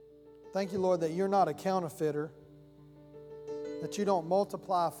Thank you, Lord, that you're not a counterfeiter, that you don't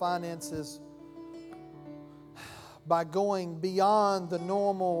multiply finances by going beyond the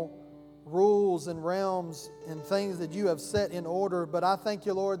normal rules and realms and things that you have set in order. But I thank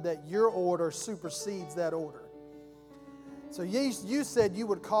you, Lord, that your order supersedes that order. So you said you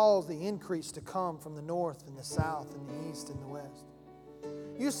would cause the increase to come from the north and the south and the east and the west.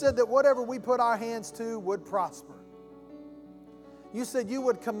 You said that whatever we put our hands to would prosper. You said you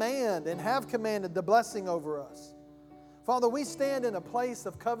would command and have commanded the blessing over us. Father, we stand in a place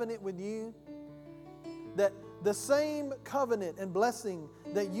of covenant with you, that the same covenant and blessing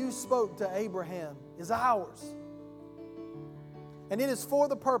that you spoke to Abraham is ours. And it is for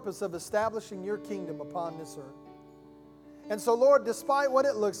the purpose of establishing your kingdom upon this earth. And so, Lord, despite what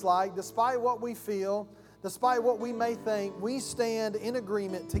it looks like, despite what we feel, despite what we may think, we stand in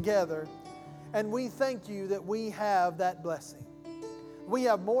agreement together, and we thank you that we have that blessing. We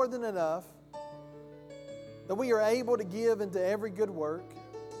have more than enough, that we are able to give into every good work.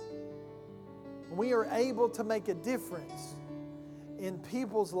 We are able to make a difference in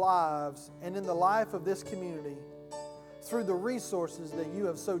people's lives and in the life of this community through the resources that you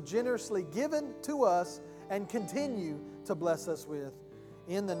have so generously given to us and continue to bless us with.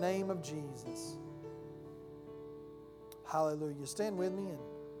 In the name of Jesus. Hallelujah. Stand with me and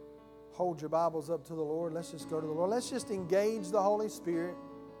hold your Bibles up to the Lord. Let's just go to the Lord. Let's just engage the Holy Spirit.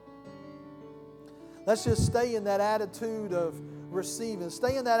 Let's just stay in that attitude of receiving.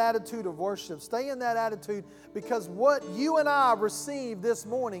 Stay in that attitude of worship. Stay in that attitude, because what you and I received this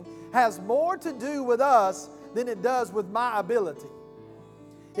morning has more to do with us than it does with my ability.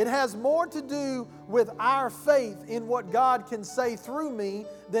 It has more to do with our faith in what God can say through me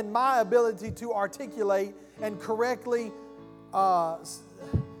than my ability to articulate and correctly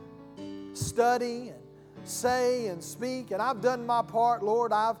study and say and speak. And I've done my part,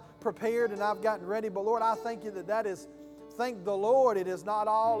 Lord. I've prepared and I've gotten ready. But Lord, I thank you that is, thank the Lord, it is not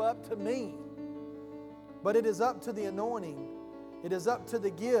all up to me. But it is up to the anointing. It is up to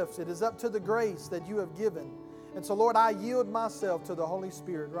the gifts. It is up to the grace that you have given. And so, Lord, I yield myself to the Holy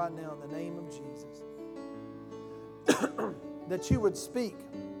Spirit right now in the name of Jesus. That you would speak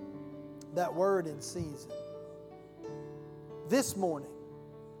that word in season. This morning,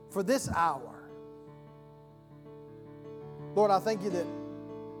 for this hour. Lord, I thank you that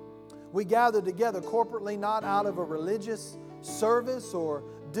we gather together corporately, not out of a religious service or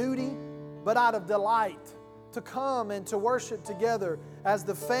duty, but out of delight to come and to worship together as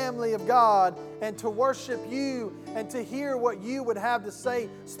the family of God, and to worship you and to hear what you would have to say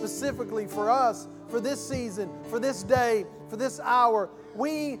specifically for us, for this season, for this day, for this hour.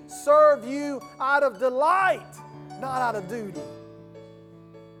 We serve you out of delight, not out of duty.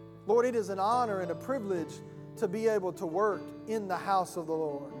 Lord, it is an honor and a privilege to be able to work in the house of the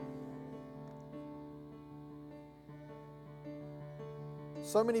Lord.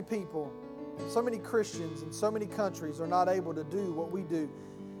 So many people, so many Christians in so many countries are not able to do what we do.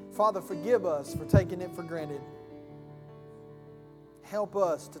 Father, forgive us for taking it for granted. Help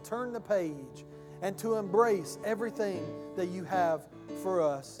us to turn the page and to embrace everything that you have for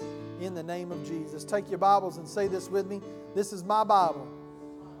us in the name of Jesus. Take your Bibles and say this with me. This is my Bible.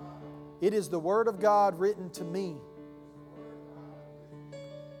 It is the Word of God written to me.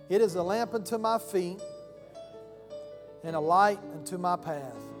 It is a lamp unto my feet and a light unto my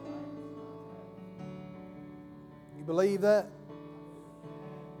path. You believe that?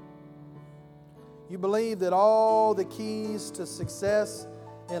 You believe that all the keys to success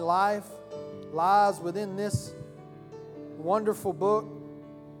in life lies within this wonderful book?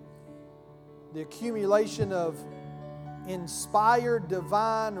 The accumulation of inspired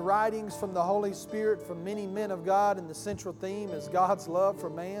divine writings from the Holy Spirit from many men of God, and the central theme is God's love for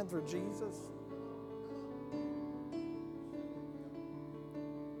man through Jesus.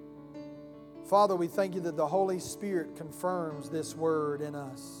 Father, we thank you that the Holy Spirit confirms this word in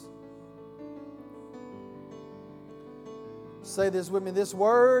us. Say this with me. This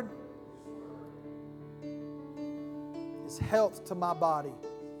word is health to my body.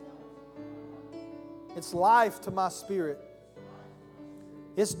 It's life to my spirit.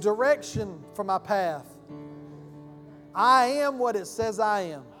 It's direction for my path. I am what it says I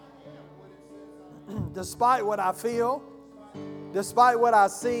am. Despite what I feel, despite what I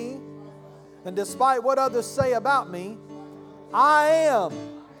see, and despite what others say about me, I am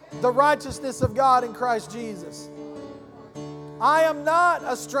the righteousness of God in Christ Jesus. I am not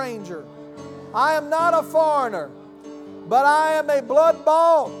a stranger. I am not a foreigner, but I am a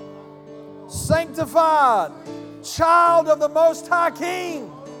blood-bought, sanctified child of the Most High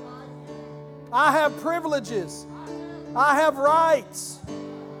King. I have privileges. I have rights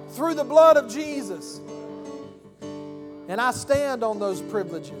through the blood of Jesus. And I stand on those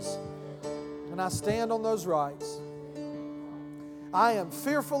privileges. And I stand on those rights. I am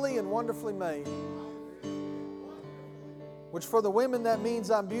fearfully and wonderfully made. Which for the women that means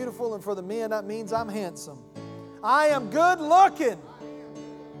I'm beautiful, and for the men that means I'm handsome. I am good looking.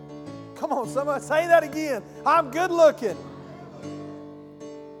 Come on, somebody say that again. I'm good looking.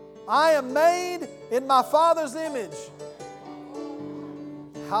 I am made in my Father's image.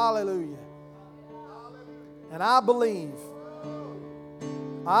 Hallelujah. And I believe,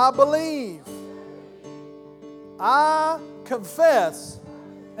 I confess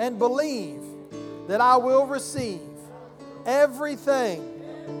and believe that I will receive everything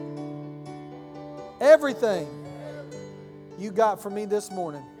you got for me this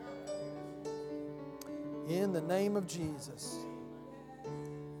morning. In the name of Jesus.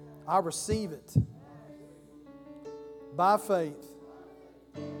 I receive it by faith.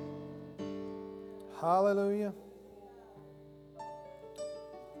 Hallelujah.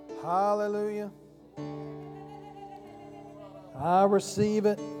 Hallelujah. I receive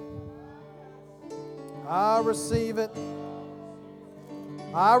it. I receive it.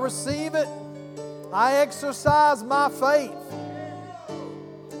 I receive it. I exercise my faith.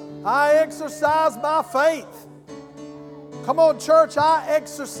 I exercise my faith. Come on, church, I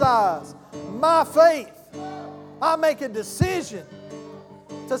exercise my faith. I make a decision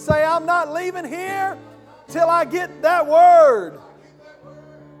to say I'm not leaving here till I get that word.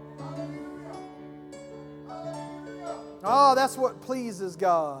 Oh, that's what pleases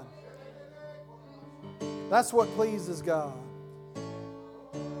God. That's what pleases God.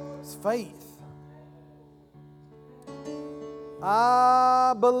 It's faith.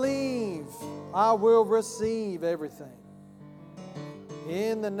 I believe I will receive everything.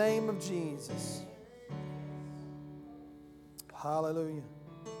 In the name of Jesus. Hallelujah.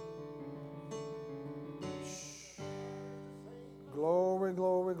 Glory,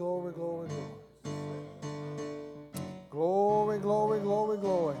 glory, glory, glory, glory. Glory, glory, glory,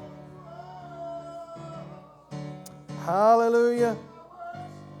 glory. Hallelujah.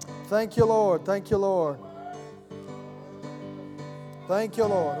 Thank you, Lord. Thank you, Lord. Thank you,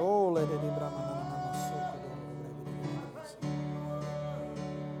 Lord.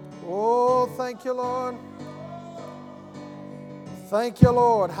 Oh, thank you, Lord. Thank you,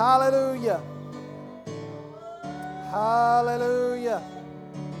 Lord. Hallelujah. Hallelujah.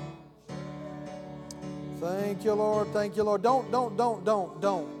 Thank you, Lord. Thank you, Lord.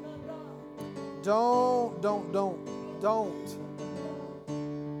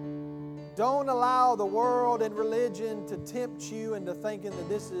 Don't allow the world and religion to tempt you into thinking that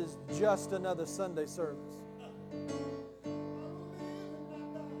this is just another Sunday service.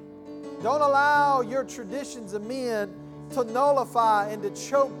 Don't allow your traditions of men to nullify and to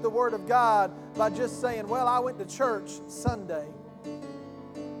choke the Word of God by just saying, well, I went to church Sunday.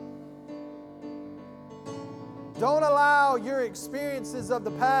 Don't allow your experiences of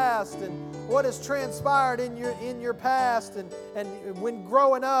the past and what has transpired in your past and when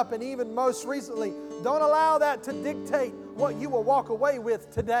growing up and even most recently, don't allow that to dictate what you will walk away with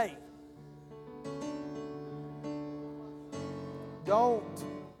today. Don't.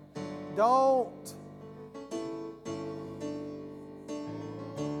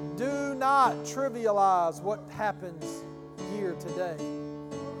 Do not trivialize what happens here today.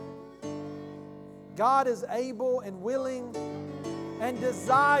 God is able and willing and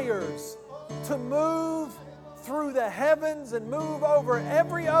desires to move through the heavens and move over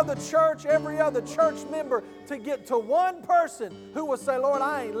every other church member to get to one person who will say, Lord,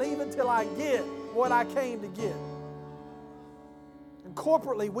 I ain't leaving till I get what I came to get. And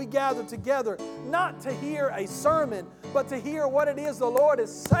corporately, we gather together not to hear a sermon, but to hear what it is the Lord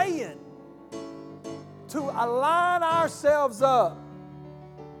is saying, to align ourselves up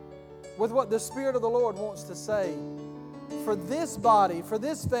with what the Spirit of the Lord wants to say for this body, for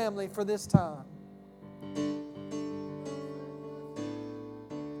this family, for this time.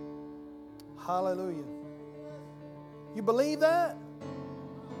 Hallelujah. You believe that?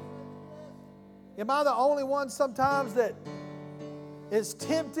 Am I the only one sometimes that is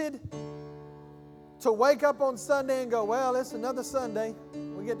tempted to wake up on Sunday and go, well, it's another Sunday.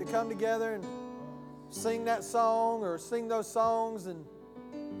 We get to come together and sing that song or sing those songs and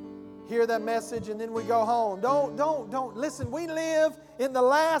hear that message, and then we go home. Don't. Listen, we live in the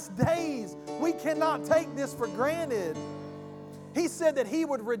last days. We cannot take this for granted. He said that He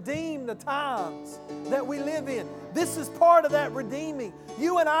would redeem the times that we live in. This is part of that redeeming.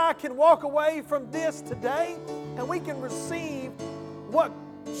 You and I can walk away from this today, and we can receive what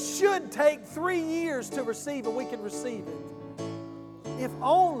should take 3 years to receive, and we can receive it. if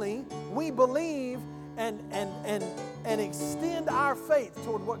only we believe and extend our faith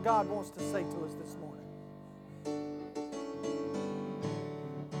toward what God wants to say to us this morning.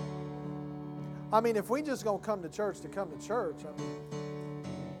 I mean, if we just gonna come to church,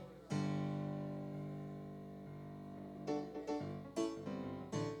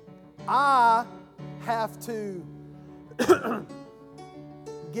 I have to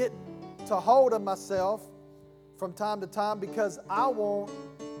get to hold of myself from time to time, because I want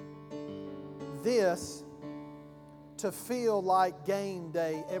this to feel like game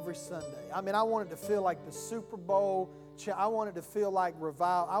day every Sunday. I mean, I want it to feel like the Super Bowl. I want it to feel like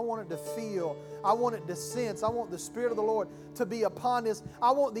revival. I want it to feel, I want it to sense, I want the Spirit of the Lord to be upon this.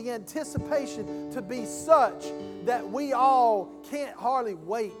 I want the anticipation to be such that we all can't hardly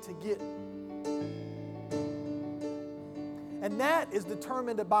wait to get. And that is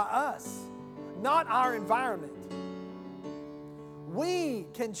determined by us, not our environment. We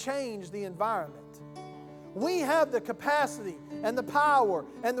can change the environment. We have the capacity and the power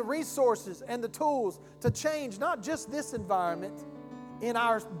and the resources and the tools to change not just this environment in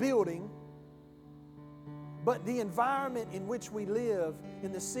our building, but the environment in which we live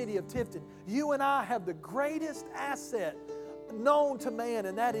in the city of Tifton. You and I have the greatest asset known to man,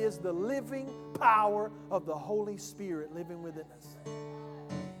 and that is the living power of the Holy Spirit living within us.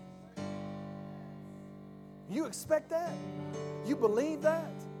 You expect that? You believe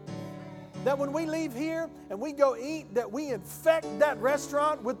that? That when we leave here and we go eat, that we infect that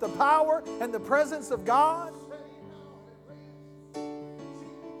restaurant with the power and the presence of God?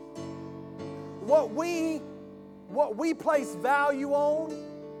 What we place value on,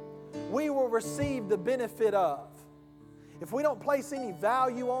 we will receive the benefit of. If we don't place any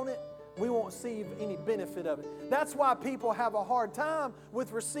value on it, we won't see any benefit of it. That's why people have a hard time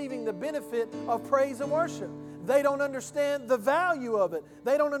with receiving the benefit of praise and worship. They don't understand the value of it.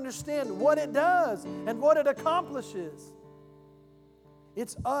 They don't understand what it does and what it accomplishes.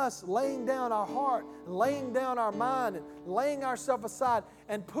 It's us laying down our heart, laying down our mind, and laying ourselves aside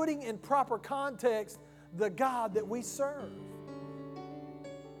and putting in proper context the God that we serve.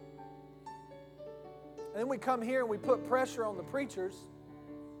 And then we come here and we put pressure on the preachers,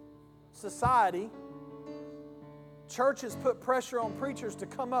 society. Churches put pressure on preachers to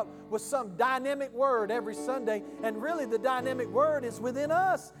come up with some dynamic word every Sunday, and really the dynamic word is within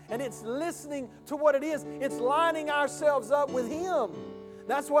us, and it's listening to what it is. It's lining ourselves up with Him.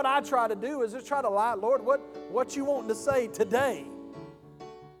 That's what I try to do, is just try to lie, Lord, what you wanting to say today?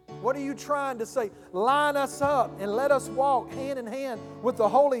 What are you trying to say? Line us up and let us walk hand in hand with the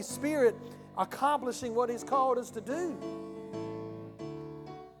Holy Spirit, accomplishing what He's called us to do.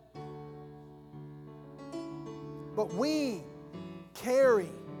 But we carry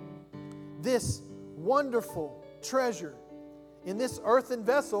this wonderful treasure in this earthen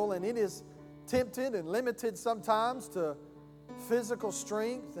vessel, and it is tempted and limited sometimes to physical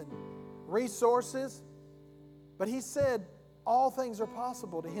strength and resources. But He said, all things are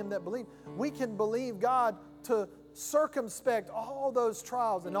possible to him that believe. We can believe God to circumspect all those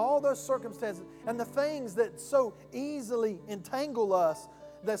trials and all those circumstances and the things that so easily entangle us.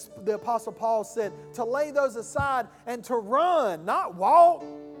 That's the Apostle Paul said, to lay those aside and to run, not walk,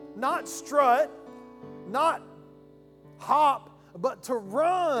 not strut, not hop, but to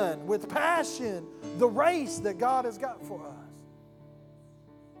run with passion the race that God has got for us.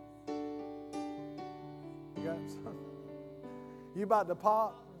 You about to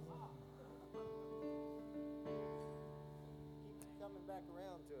pop? Keep coming back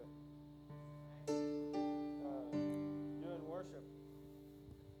around to it. Doing worship.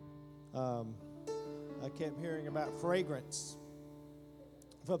 I kept hearing about fragrance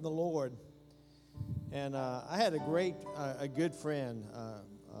from the Lord, and I had a good friend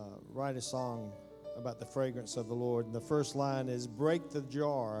write a song about the fragrance of the Lord. And the first line is, "Break the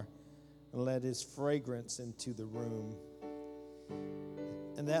jar and let His fragrance into the room."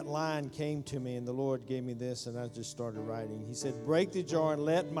 And that line came to me, and the Lord gave me this, and I just started writing. He said, "Break the jar and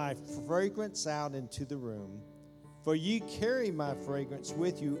let my fragrance out into the room. For you carry my fragrance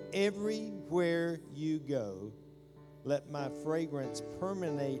with you everywhere you go. Let my fragrance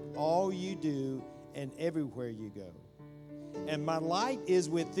permeate all you do and everywhere you go. And my light is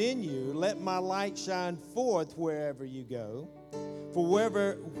within you. Let my light shine forth wherever you go. For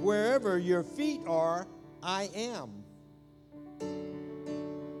wherever your feet are, I am.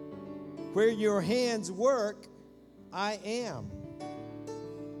 Where your hands work, I am.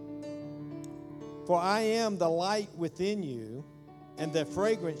 For I am the light within you, and the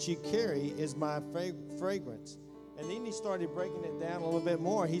fragrance you carry is my fragrance." And then he started breaking it down a little bit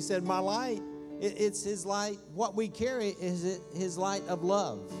more. He said, "My light It's His light. What we carry is His light of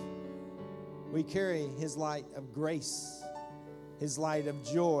love. We carry His light of grace, His light of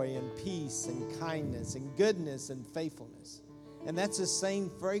joy and peace and kindness and goodness and faithfulness. And that's the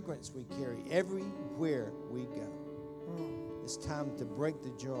same fragrance we carry everywhere we go. It's time to break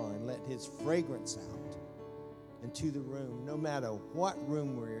the jar and let His fragrance out into the room, no matter what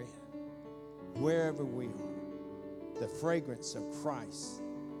room we're in, wherever we are. The fragrance of Christ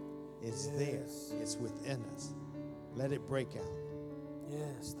is there. It's within us. Let it break out.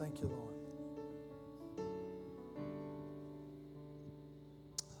 Yes, thank you, Lord.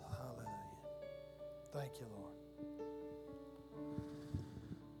 Hallelujah. Thank you, Lord.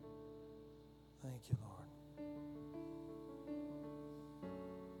 Thank you, Lord.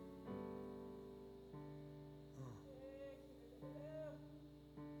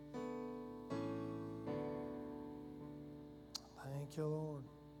 Thank you, Lord.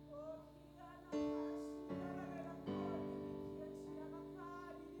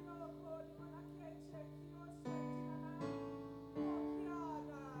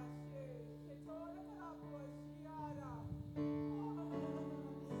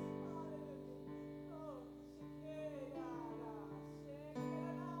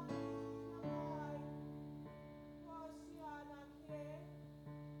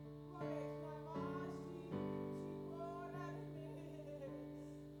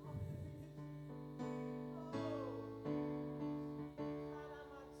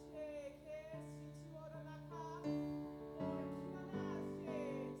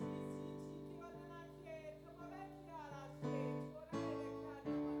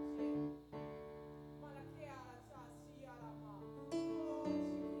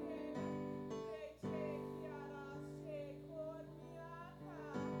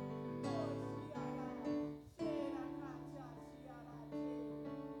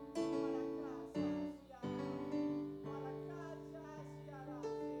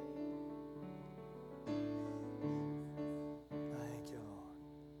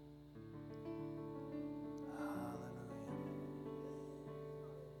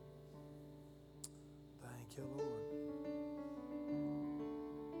 Thank you, Lord.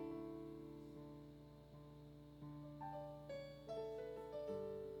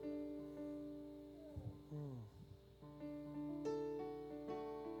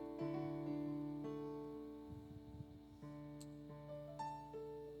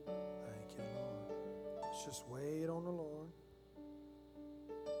 Thank you, Lord. Let's just wait on the Lord.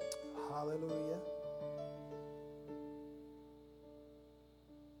 Hallelujah.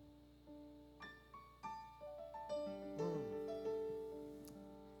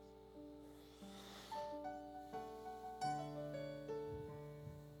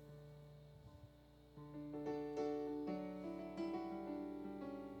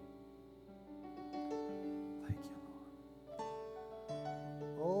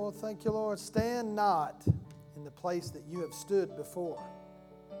 Thank you, Lord. Stand not in the place that you have stood before,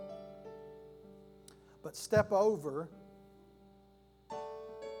 but step over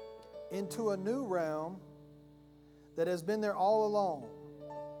into a new realm that has been there all along.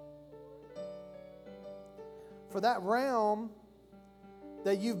 For that realm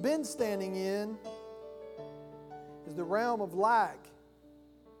that you've been standing in is the realm of lack.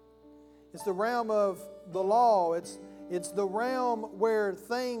 It's the realm of the law. It's the realm where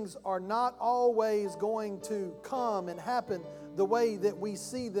things are not always going to come and happen the way that we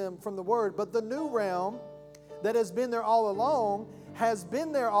see them from the Word. But the new realm that has been there all along has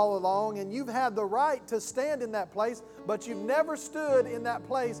been there all along, and you've had the right to stand in that place, but you've never stood in that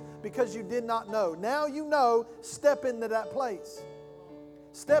place because you did not know. Now you know, step into that place.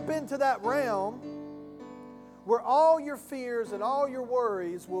 Step into that realm where all your fears and all your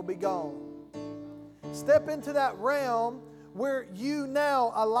worries will be gone. Step into that realm where you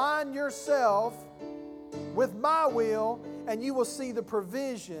now align yourself with my will, and you will see the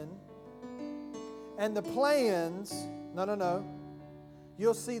provision and the plans. No.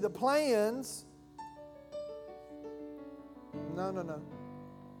 You'll see the plans. No.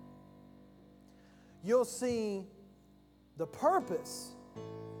 You'll see the purpose.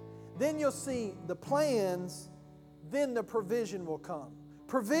 Then you'll see the plans. Then the provision will come.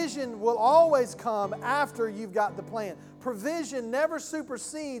 Provision will always come after you've got the plan. Provision never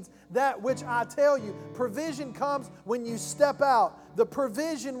supersedes that which I tell you. Provision comes when you step out. The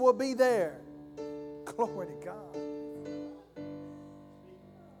provision will be there. Glory to God.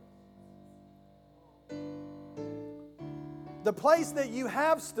 The place that you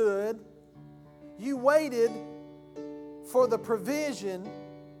have stood, you waited for the provision.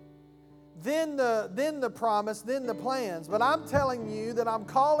 then the promise, then the plans. But I'm telling you that I'm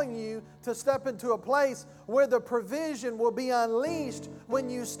calling you to step into a place where the provision will be unleashed when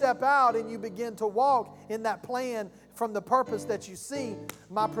you step out and you begin to walk in that plan from the purpose that you see.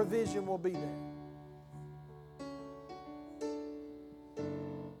 My provision will be there.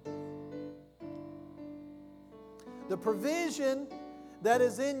 The provision that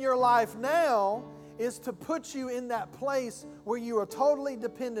is in your life now is to put you in that place where you are totally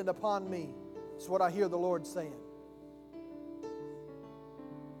dependent upon me. That's what I hear the Lord saying.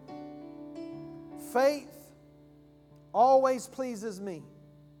 Faith always pleases me.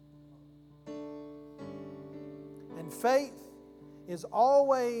 And faith is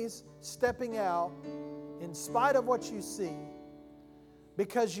always stepping out in spite of what you see,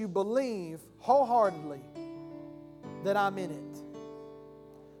 because you believe wholeheartedly that I'm in it.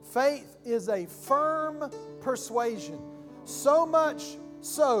 Faith is a firm persuasion, so much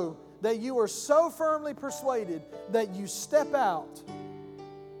so that you are so firmly persuaded that you step out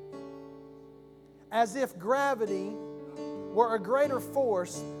as if gravity were a greater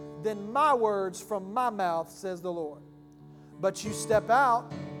force than my words from my mouth, says the Lord. But you step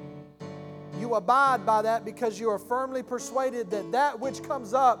out, you abide by that because you are firmly persuaded that that which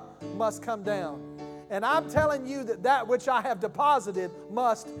comes up must come down. And I'm telling you that that which I have deposited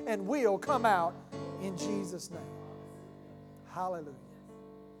must and will come out in Jesus' name. Hallelujah.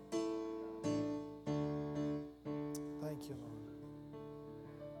 Thank you,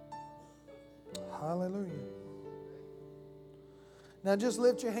 Lord. Hallelujah. Now just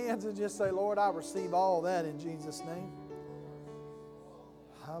lift your hands and just say, Lord, I receive all that in Jesus' name.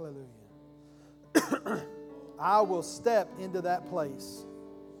 Hallelujah. I will step into that place.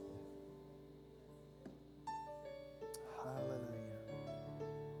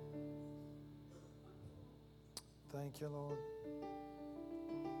 Thank you, Lord.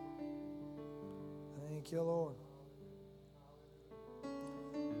 Thank you, Lord.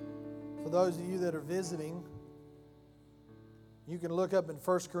 For those of you that are visiting, you can look up in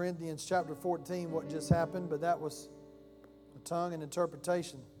 1 Corinthians chapter 14 what just happened, but that was a tongue and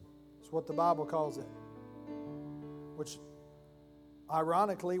interpretation. It's what the Bible calls it. Which,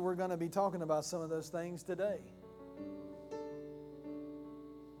 ironically, we're going to be talking about some of those things today.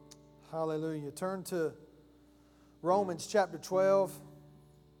 Hallelujah. Turn to Romans chapter 12,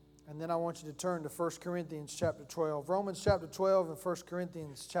 and then I want you to turn to 1 Corinthians chapter 12. Romans chapter 12 and 1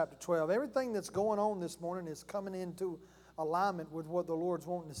 Corinthians chapter 12. Everything that's going on this morning is coming into alignment with what the Lord's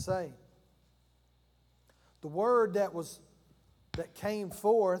wanting to say. The word that came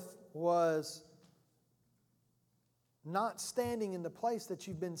forth was not standing in the place that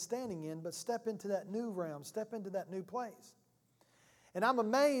you've been standing in, but step into that new realm, step into that new place. And I'm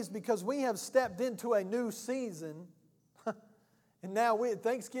amazed because we have stepped into a new season. And now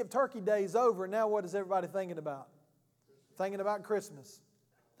Thanksgiving, Turkey Day is over. And now what is everybody thinking about? Thinking about Christmas.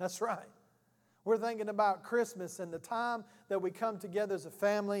 That's right. We're thinking about Christmas and the time that we come together as a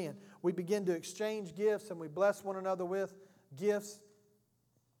family and we begin to exchange gifts and we bless one another with gifts.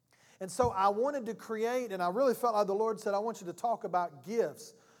 And so I wanted to create, and I really felt like the Lord said, I want you to talk about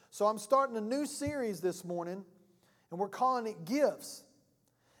gifts. So I'm starting a new series this morning. And we're calling it Gifts.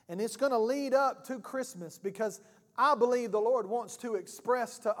 And it's going to lead up to Christmas because I believe the Lord wants to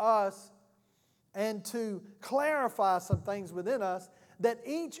express to us and to clarify some things within us that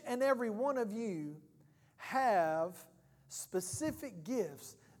each and every one of you have specific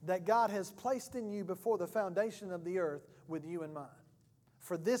gifts that God has placed in you before the foundation of the earth with you in mind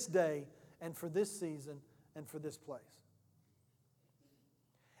for this day and for this season and for this place.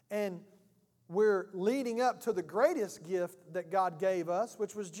 And we're leading up to the greatest gift that God gave us,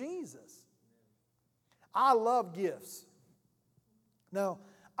 which was Jesus. I love gifts. Now,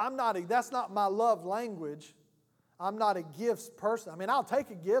 that's not my love language. I'm not a gifts person. I mean, I'll take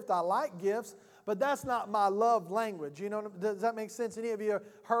a gift. I like gifts, but that's not my love language. You know, does that make sense? Any of you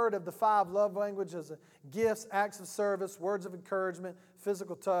heard of the 5 love languages? Gifts, acts of service, words of encouragement,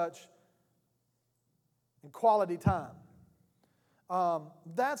 physical touch, and quality time.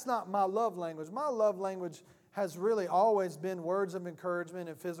 That's not my love language. My love language has really always been words of encouragement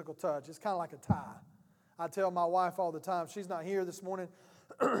and physical touch. It's kind of like a tie. I tell my wife all the time, she's not here this morning.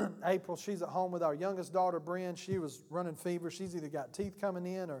 April, she's at home with our youngest daughter, Bryn. She was running fever. She's either got teeth coming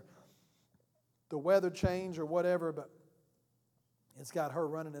in or the weather change or whatever, but it's got her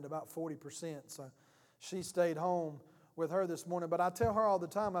running at about 40%. So she stayed home with her this morning. But I tell her all the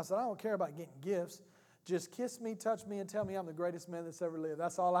time, I said, I don't care about getting gifts. Just kiss me, touch me, and tell me I'm the greatest man that's ever lived.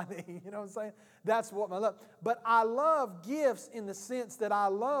 That's all I need. You know what I'm saying? That's what my love. But I love gifts in the sense that I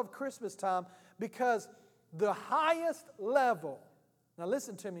love Christmas time because the highest level, now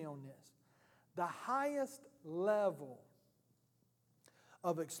listen to me on this, The highest level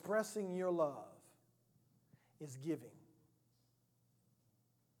of expressing your love is giving.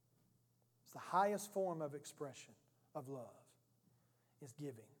 It's the highest form of expression of love is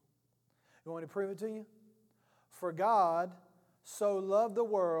giving. You want me to prove it to you? For God so loved the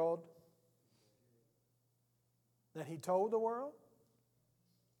world that He told the world?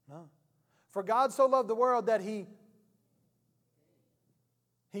 No. For God so loved the world that He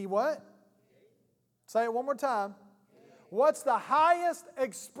what? Say it one more time. What's the highest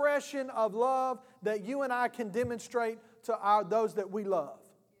expression of love that you and I can demonstrate to those that we love?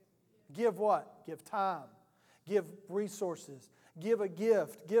 Give what? Give time. Give resources. Give a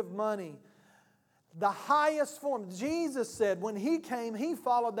gift. Give money. The highest form. Jesus said when He came, He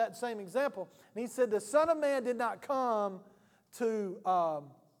followed that same example. And He said the Son of Man did not come to...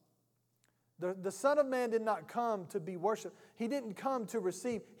 The Son of Man did not come to be worshipped. He didn't come to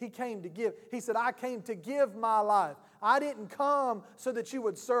receive. He came to give. He said, I came to give my life. I didn't come so that you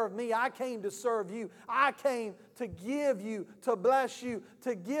would serve me. I came to serve you. I came to give you, to bless you,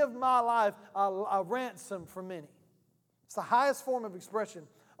 to give my life a ransom for many. It's the highest form of expression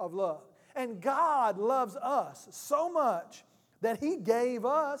of love. And God loves us so much that He gave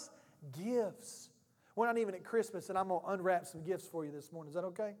us gifts. We're not even at Christmas, and I'm going to unwrap some gifts for you this morning. Is that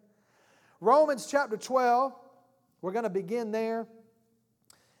okay? Romans chapter 12, we're going to begin there,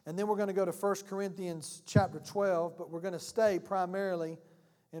 and then we're going to go to 1 Corinthians chapter 12, but we're going to stay primarily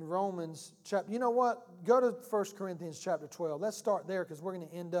in Romans chapter... You know what? Go to 1 Corinthians chapter 12. Let's start there because we're going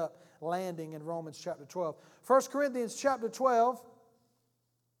to end up landing in Romans chapter 12. 1 Corinthians chapter 12,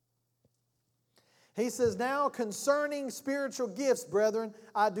 he says, now concerning spiritual gifts, brethren,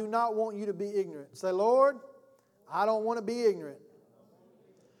 I do not want you to be ignorant. Say, Lord, I don't want to be ignorant.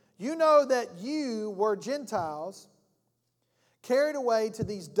 You know that you were Gentiles, carried away to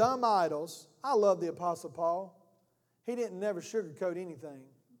these dumb idols. I love the Apostle Paul. He didn't never sugarcoat anything.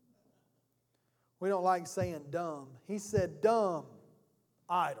 We don't like saying dumb. He said dumb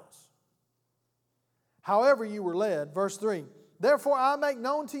idols. However you were led. Verse 3. Therefore I make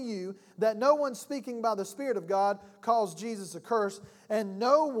known to you that no one speaking by the Spirit of God calls Jesus a curse, and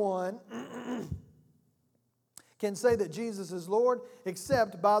no one... can say that Jesus is Lord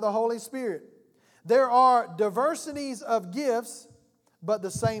except by the Holy Spirit. There are diversities of gifts, but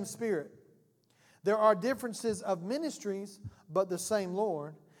the same Spirit. There are differences of ministries, but the same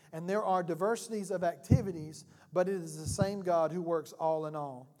Lord. And there are diversities of activities, but it is the same God who works all in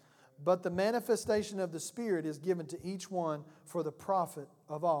all. But the manifestation of the Spirit is given to each one for the profit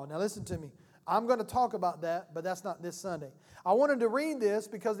of all. Now listen to me. I'm going to talk about that, but that's not this Sunday. I wanted to read this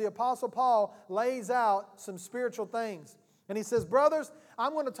because the Apostle Paul lays out some spiritual things. And he says, brothers,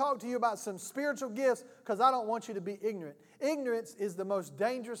 I'm going to talk to you about some spiritual gifts because I don't want you to be ignorant. Ignorance is the most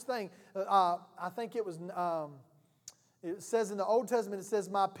dangerous thing. I think it says in the Old Testament, it says,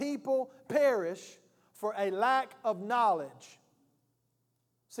 my people perish for a lack of knowledge.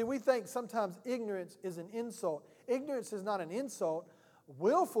 See, we think sometimes ignorance is an insult. Ignorance is not an insult.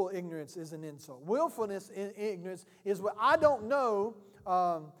 Willful ignorance is an insult. Willfulness in ignorance is what I don't know.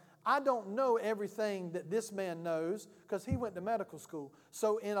 I don't know everything that this man knows because he went to medical school.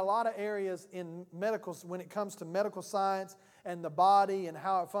 So in a lot of areas in medical, when it comes to medical science and the body and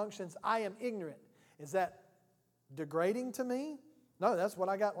how it functions, I am ignorant. Is that degrading to me? No, that's what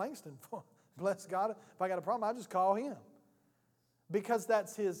I got Langston for. Bless God. If I got a problem, I just call him. Because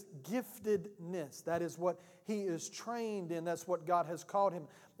that's his giftedness. That is what he is trained in. That's what God has called him.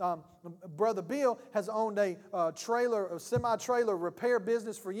 Brother Bill has owned a semi-trailer repair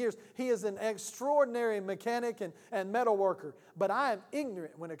business for years. He is an extraordinary mechanic and metal worker. But I am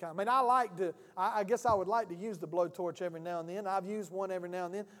ignorant when it comes. I mean, I guess I would like to use the blowtorch every now and then. I've used one every now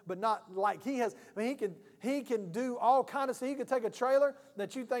and then, but not like he has. I mean, he can do all kinds of stuff. He can take a trailer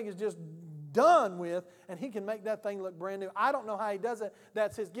that you think is just done with, and he can make that thing look brand new. I don't know how he does it.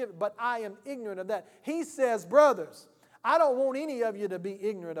 That's his gift, but I am ignorant of that. He says, brothers, I don't want any of you to be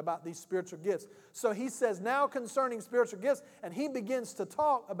ignorant about these spiritual gifts. So he says, now concerning spiritual gifts, and he begins to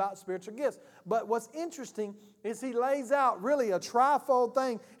talk about spiritual gifts. But what's interesting is he lays out really a trifold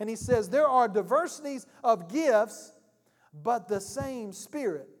thing, and he says, there are diversities of gifts, but the same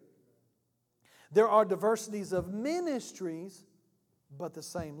Spirit. There are diversities of ministries, but the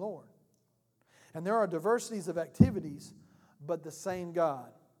same Lord. And there are diversities of activities, but the same God.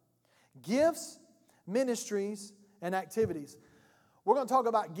 Gifts, ministries, and activities. We're going to talk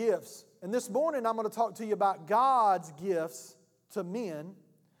about gifts. And this morning I'm going to talk to you about God's gifts to men.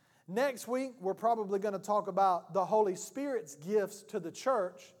 Next week we're probably going to talk about the Holy Spirit's gifts to the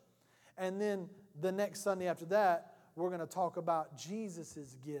church. And then the next Sunday after that we're going to talk about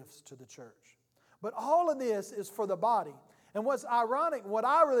Jesus' gifts to the church. But all of this is for the body. And what's ironic, what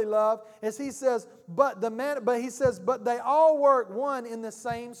I really love, is he says, but they all work one in the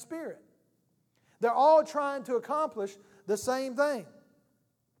same Spirit. They're all trying to accomplish the same thing.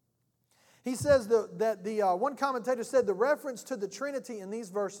 He says that one commentator said the reference to the Trinity in these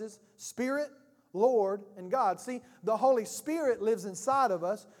verses, Spirit, Lord, and God. See, the Holy Spirit lives inside of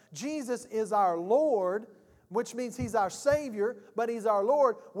us. Jesus is our Lord, which means He's our Savior, but He's our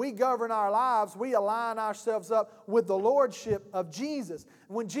Lord. We govern our lives. We align ourselves up with the Lordship of Jesus.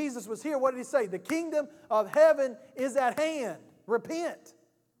 When Jesus was here, what did He say? The kingdom of heaven is at hand. Repent.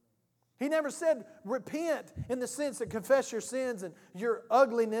 He never said repent in the sense that confess your sins and your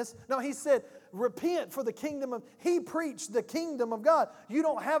ugliness. No, He said repent for the kingdom of... He preached the kingdom of God. You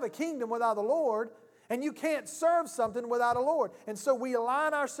don't have a kingdom without the Lord, and you can't serve something without a Lord. And so we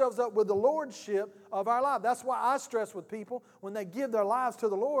align ourselves up with the Lordship of our life. That's why I stress with people when they give their lives to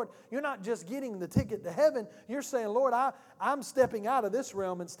the Lord, you're not just getting the ticket to heaven. You're saying, Lord, I'm stepping out of this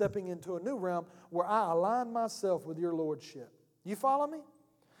realm and stepping into a new realm where I align myself with your Lordship. You follow me?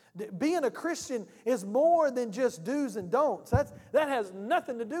 Being a Christian is more than just do's and don'ts. That has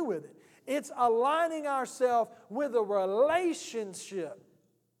nothing to do with it. It's aligning ourselves with a relationship.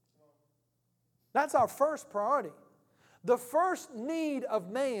 That's our first priority. The first need of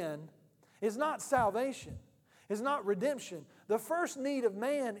man is not salvation. It's not redemption. The first need of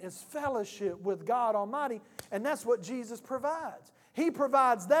man is fellowship with God Almighty, and that's what Jesus provides. He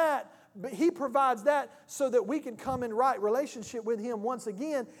provides that. But He provides that so that we can come in right relationship with Him once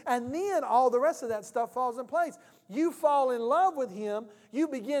again, and then all the rest of that stuff falls in place. You fall in love with Him, you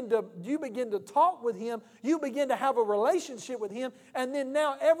begin to talk with Him, you begin to have a relationship with Him, and then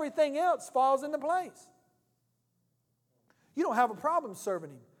now everything else falls into place. You don't have a problem serving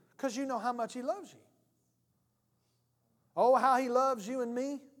Him because you know how much He loves you. Oh, how He loves you and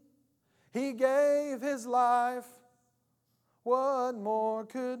me. He gave His life. What more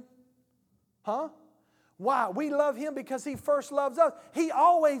could... Huh? Why? We love Him because He first loves us. He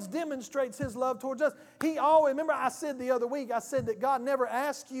always demonstrates His love towards us. Remember I said the other week, I said that God never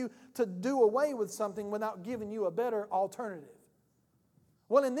asks you to do away with something without giving you a better alternative.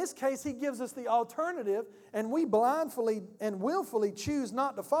 Well, in this case, He gives us the alternative, and we blindly and willfully choose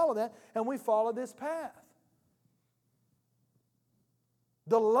not to follow that, and we follow this path.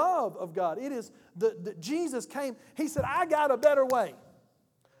 The love of God. It is, Jesus came, He said, I got a better way.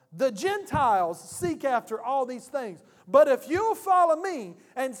 The Gentiles seek after all these things. But if you'll follow me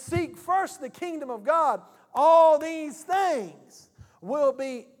and seek first the kingdom of God, all these things will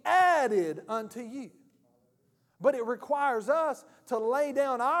be added unto you. But it requires us to lay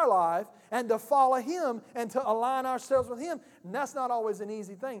down our life and to follow Him and to align ourselves with Him. And that's not always an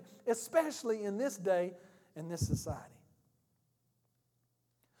easy thing, especially in this day and this society.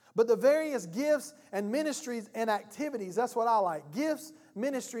 But the various gifts and ministries and activities, that's what I like. Gifts,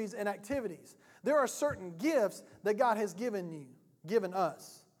 ministries, and activities. There are certain gifts that God has given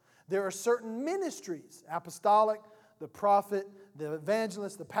us. There are certain ministries, apostolic, the prophet, the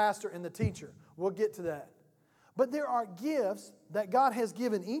evangelist, the pastor, and the teacher. We'll get to that. But there are gifts that God has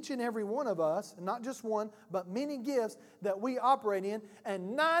given each and every one of us, not just one, but many gifts that we operate in,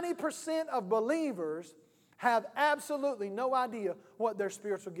 and 90% of believers have absolutely no idea what their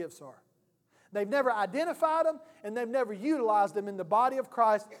spiritual gifts are. They've never identified them, and they've never utilized them in the body of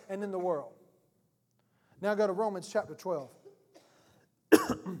Christ and in the world. Now go to Romans chapter 12.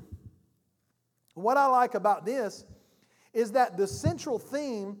 What I like about this is that the central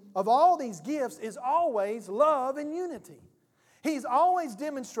theme of all these gifts is always love and unity. He's always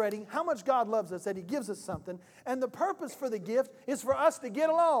demonstrating how much God loves us, that He gives us something, and the purpose for the gift is for us to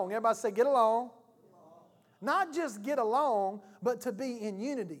get along. Everybody say, get along. Not just get along, but to be in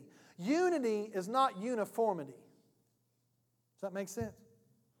unity. Unity is not uniformity. Does that make sense?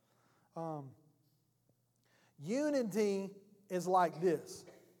 Unity is like this.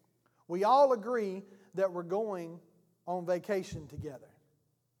 We all agree that we're going on vacation together,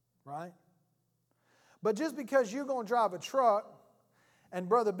 right? But just because you're going to drive a truck and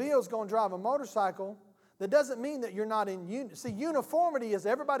Brother Bill's going to drive a motorcycle, that doesn't mean that you're not in unity. See, uniformity is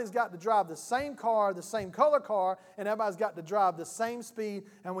everybody's got to drive the same car, the same color car, and everybody's got to drive the same speed,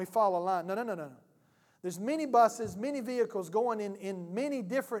 and we follow a line. No. There's many buses, many vehicles going in many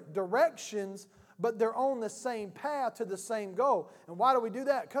different directions, but they're on the same path to the same goal. And why do we do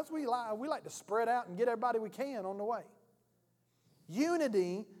that? Because we like to spread out and get everybody we can on the way.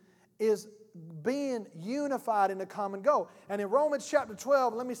 Unity is being unified in a common goal. And in Romans chapter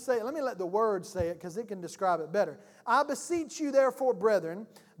 12, let me let the Word say it because it can describe it better. I beseech you therefore, brethren,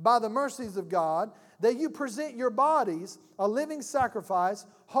 by the mercies of God, that you present your bodies a living sacrifice,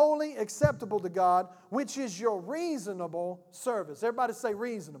 holy, acceptable to God, which is your reasonable service. Everybody say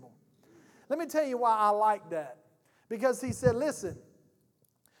reasonable. Let me tell you why I like that. Because he said, listen,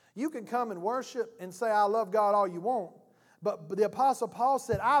 you can come and worship and say, I love God all you want. But the Apostle Paul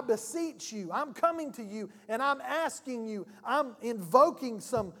said, I beseech you, I'm coming to you, and I'm asking you, I'm invoking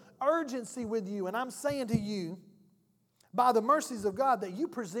some urgency with you, and I'm saying to you, by the mercies of God, that you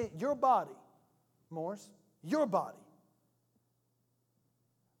present your body, Morris, your body.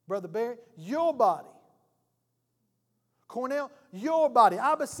 Brother Barry, your body. Cornell, your body.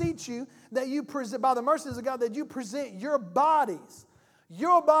 I beseech you that you present, by the mercies of God, that you present your bodies.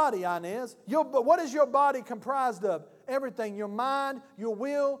 Your body, Inez. What is your body comprised of? Everything. Your mind, your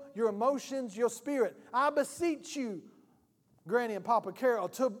will, your emotions, your spirit. I beseech you, Granny and Papa Carol,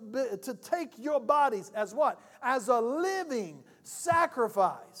 to take your bodies as what? As a living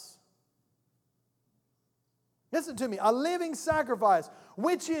sacrifice. Listen to me. A living sacrifice,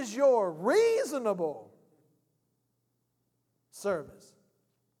 which is your reasonable service.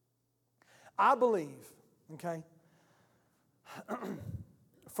 I believe, okay,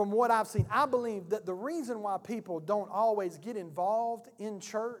 from what I've seen, I believe that the reason why people don't always get involved in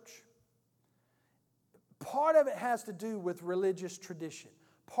church, part of it has to do with religious tradition.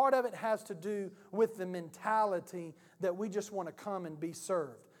 Part of it has to do with the mentality that we just want to come and be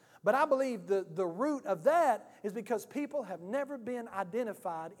served. But I believe the root of that is because people have never been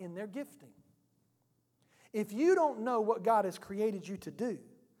identified in their gifting. If you don't know what God has created you to do,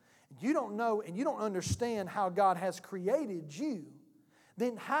 you don't know and you don't understand how God has created you,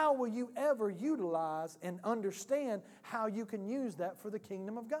 then how will you ever utilize and understand how you can use that for the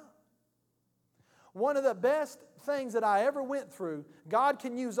kingdom of God? One of the best things that I ever went through, God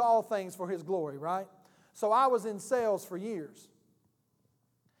can use all things for His glory, right? So I was in sales for years.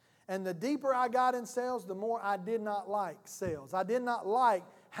 And the deeper I got in sales, the more I did not like sales. I did not like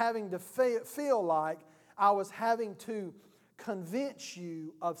having to feel like I was having to convince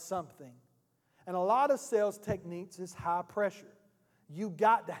you of something. And a lot of sales techniques is high pressure. You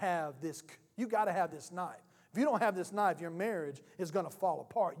got to have this knife. If you don't have this knife, your marriage is going to fall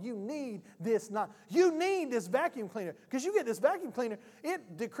apart. You need this knife. You need this vacuum cleaner. Because you get this vacuum cleaner,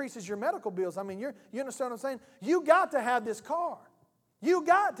 it decreases your medical bills. I mean, you understand what I'm saying? You got to have this car. You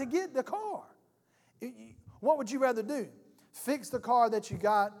got to get the car. What would you rather do? Fix the car that you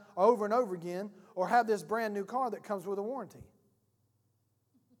got over and over again, or have this brand new car that comes with a warranty?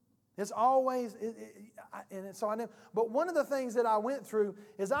 It's always, but one of the things that I went through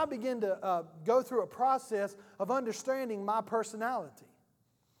is I began to go through a process of understanding my personality.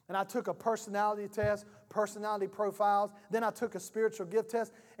 And I took a personality test, personality profiles, then I took a spiritual gift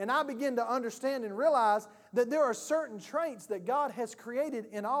test, and I began to understand and realize that there are certain traits that God has created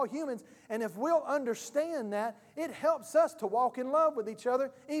in all humans, and if we'll understand that, it helps us to walk in love with each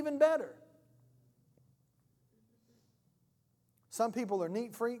other even better. Some people are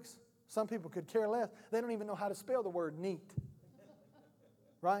neat freaks. Some people could care less. They don't even know how to spell the word neat.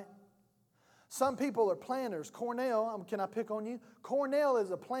 Right? Some people are planners. Cornell, can I pick on you? Cornell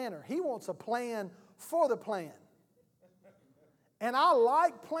is a planner. He wants a plan for the plan. And I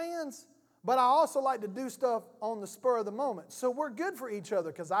like plans, but I also like to do stuff on the spur of the moment. So we're good for each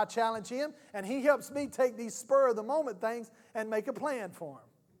other because I challenge him and he helps me take these spur of the moment things and make a plan for him.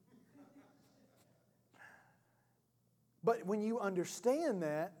 But when you understand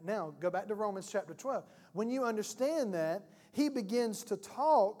that, now go back to Romans chapter 12. When you understand that, he begins to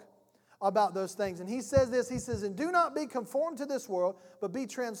talk about those things. And he says this, he says, and do not be conformed to this world, but be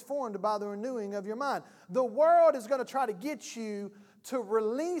transformed by the renewing of your mind. The world is going to try to get you to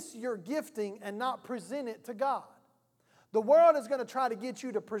release your gifting and not present it to God. The world is going to try to get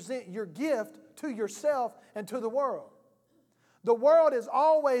you to present your gift to yourself and to the world. The world is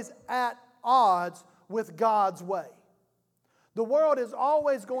always at odds with God's way. The world is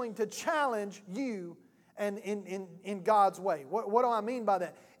always going to challenge you and in God's way. What do I mean by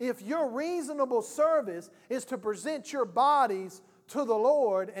that? If your reasonable service is to present your bodies to the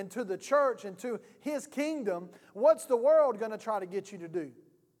Lord and to the church and to His kingdom, what's the world going to try to get you to do?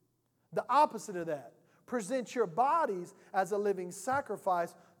 The opposite of that. Present your bodies as a living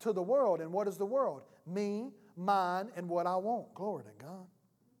sacrifice to the world. And what is the world? Me, mine, and what I want. Glory to God.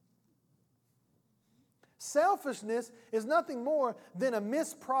 Selfishness is nothing more than a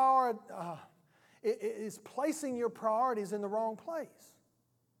is placing your priorities in the wrong place.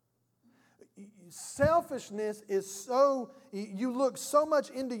 Selfishness is so, you look so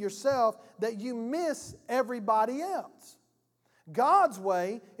much into yourself that you miss everybody else. God's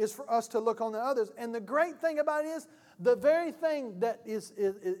way is for us to look on the others. And the great thing about it is, The very thing that is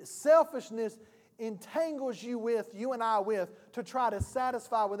selfishness entangles you and I with, to try to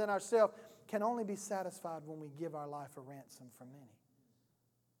satisfy within ourselves, can only be satisfied when we give our life a ransom for many.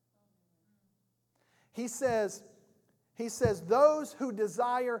 He says, those who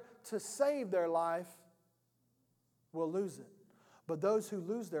desire to save their life will lose it. But those who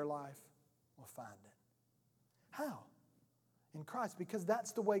lose their life will find it. How? In Christ. Because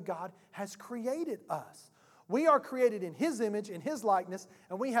that's the way God has created us. We are created in His image, in His likeness,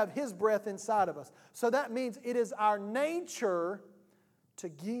 and we have His breath inside of us. So that means it is our nature to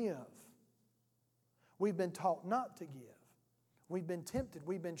give. We've been taught not to give. We've been tempted.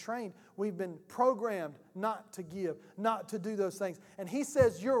 We've been trained. We've been programmed not to give, not to do those things. And He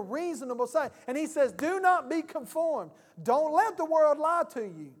says, you're reasonable. And He says, do not be conformed. Don't let the world lie to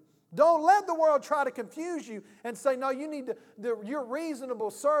you. Don't let the world try to confuse you and say, no, you need to, your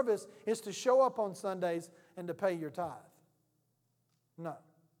reasonable service is to show up on Sundays and to pay your tithe. No.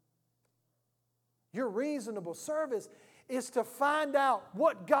 Your reasonable service is to find out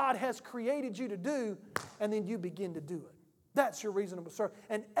what God has created you to do, and then you begin to do it. That's your reasonable service.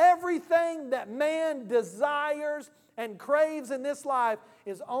 And everything that man desires and craves in this life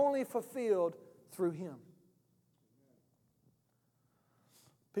is only fulfilled through Him.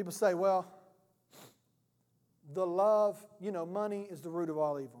 People say, well, the love, money is the root of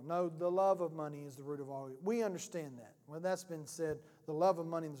all evil. No, the love of money is the root of all evil. We understand that. Well, that's been said. The love of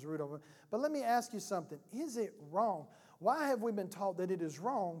money is the root of it. But let me ask you something. Is it wrong? Why have we been taught that it is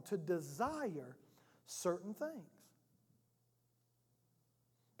wrong to desire certain things?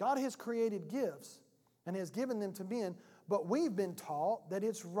 God has created gifts and has given them to men, but we've been taught that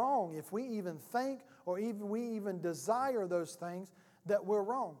it's wrong if we even think or we even desire those things, that we're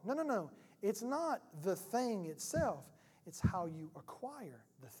wrong. No. It's not the thing itself. It's how you acquire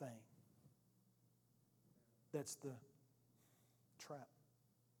the thing. That's the trap.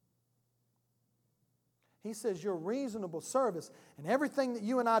 He says your reasonable service and everything that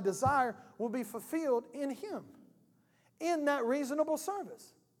you and I desire will be fulfilled in Him, in that reasonable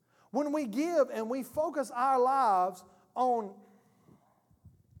service. When we give and we focus our lives on,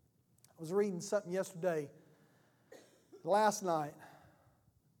 I was reading something yesterday, last night,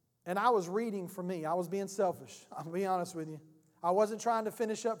 and I was reading for me. I was being selfish. I'll be honest with you. I wasn't trying to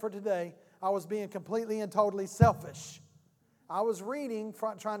finish up for today. I was being completely and totally selfish. I was reading,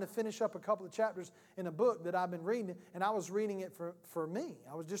 trying to finish up a couple of chapters in a book that I've been reading, and I was reading it for me.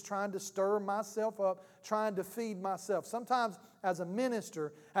 I was just trying to stir myself up, trying to feed myself. Sometimes as a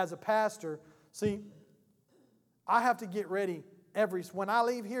minister, as a pastor, see, I have to get ready when I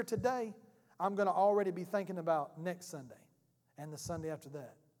leave here today, I'm going to already be thinking about next Sunday and the Sunday after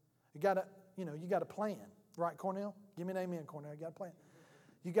that. You got to plan. Right, Cornell? Give me an amen, Cornell. You got to plan.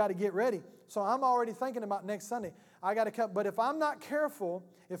 You got to get ready. So I'm already thinking about next Sunday. I got to come. But if I'm not careful,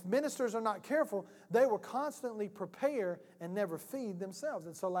 if ministers are not careful, they will constantly prepare and never feed themselves.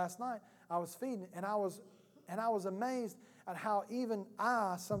 And so last night I was feeding, and I was amazed at how even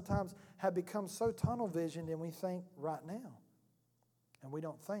I sometimes have become so tunnel visioned, and we think right now, and we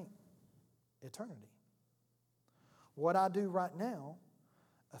don't think eternity. What I do right now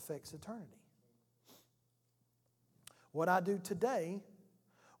affects eternity. What I do today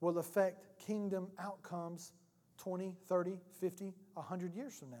will affect kingdom outcomes 20, 30, 50, 100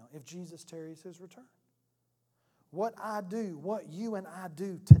 years from now if Jesus tarries His return. What I do, what you and I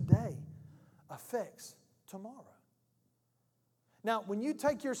do today affects tomorrow. Now, when you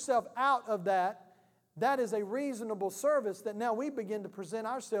take yourself out of that, that is a reasonable service that now we begin to present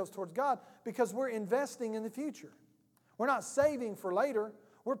ourselves towards God because we're investing in the future. We're not saving for later.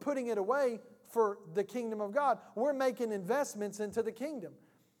 We're putting it away for the kingdom of God. We're making investments into the kingdom.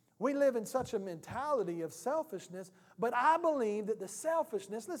 We live in such a mentality of selfishness, but I believe that the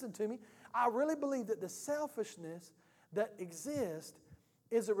selfishness, listen to me, I really believe that the selfishness that exists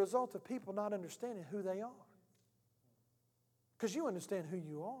is a result of people not understanding who they are. Because you understand who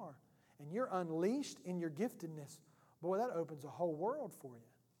you are, and you're unleashed in your giftedness. Boy, that opens a whole world for you.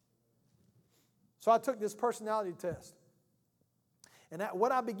 So I took this personality test. And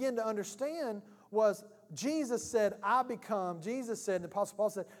what I began to understand was Jesus said, and the Apostle Paul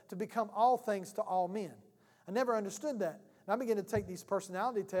said, to become all things to all men. I never understood that. And I began to take these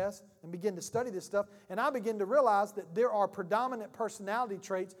personality tests and begin to study this stuff. And I began to realize that there are predominant personality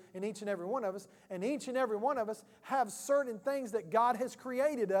traits in each and every one of us. And each and every one of us have certain things that God has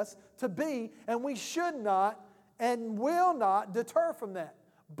created us to be. And we should not and will not deter from that.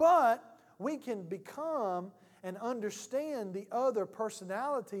 But we can become and understand the other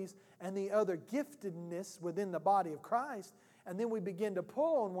personalities and the other giftedness within the body of Christ, and then we begin to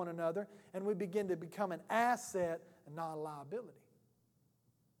pull on one another, and we begin to become an asset and not a liability.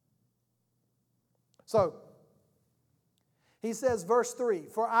 So, he says, verse 3,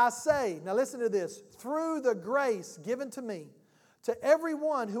 for I say, now listen to this, through the grace given to me, to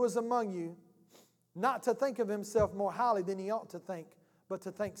everyone who is among you, not to think of himself more highly than he ought to think, but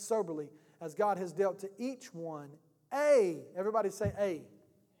to think soberly, as God has dealt to each one everybody say a.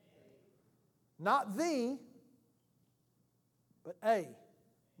 Not the, but a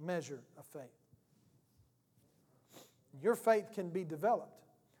measure of faith. Your faith can be developed.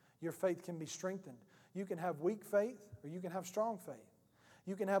 Your faith can be strengthened. You can have weak faith or you can have strong faith.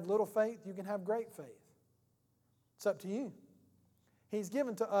 You can have little faith, you can have great faith. It's up to you. He's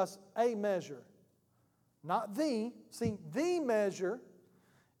given to us a measure. Not the. See, the measure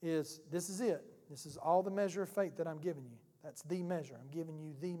is, this is it. This is all the measure of faith that I'm giving you. That's the measure. I'm giving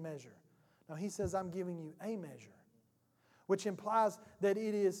you the measure. Now he says I'm giving you a measure, which implies that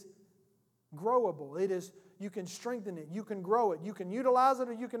it is growable. It is, you can strengthen it. You can grow it. You can utilize it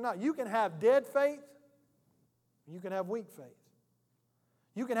or you can not. You can have dead faith. You can have weak faith.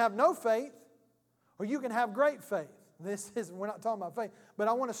 You can have no faith or you can have great faith. We're not talking about faith, but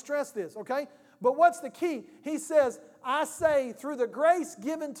I want to stress this, okay? But what's the key? He says, I say through the grace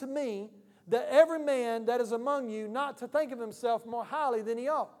given to me that every man that is among you not to think of himself more highly than he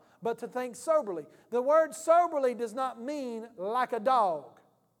ought, but to think soberly. The word soberly does not mean like a dog.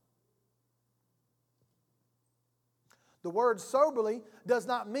 The word soberly does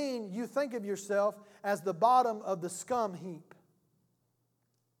not mean you think of yourself as the bottom of the scum heap.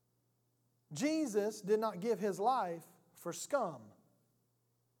 Jesus did not give His life for scum.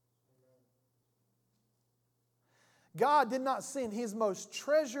 God did not send His most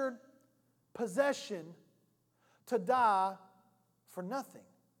treasured possession to die for nothing.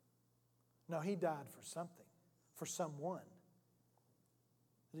 No, He died for something, for someone.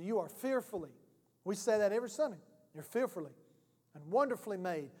 You are fearfully, we say that every Sunday, you're fearfully and wonderfully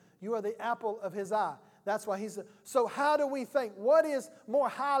made. You are the apple of His eye. That's why He said, so how do we think? What is more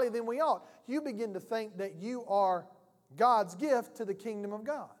highly than we ought? You begin to think that you are God's gift to the kingdom of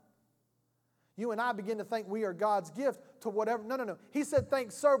God. You and I begin to think we are God's gift to whatever. No. He said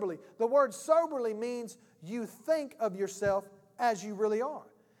think soberly. The word soberly means you think of yourself as you really are.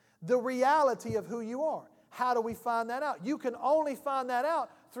 The reality of who you are. How do we find that out? You can only find that out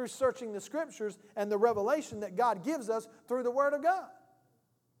through searching the Scriptures and the revelation that God gives us through the Word of God.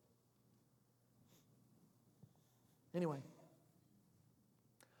 Anyway,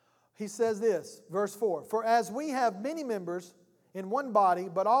 he says this, verse 4, for as we have many members in one body,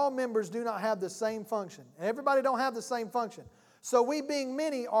 but all members do not have the same function. Everybody don't have the same function. So we being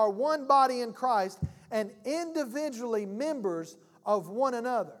many are one body in Christ and individually members of one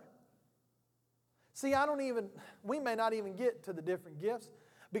another. See, we may not even get to the different gifts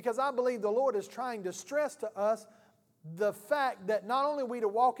because I believe the Lord is trying to stress to us the fact that not only are we to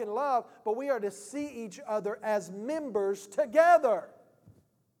walk in love, but we are to see each other as members together.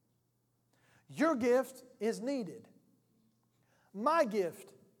 Your gift is needed. My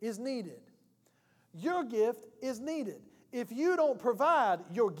gift is needed. Your gift is needed. If you don't provide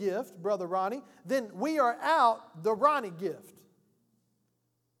your gift, Brother Ronnie, then we are out the Ronnie gift.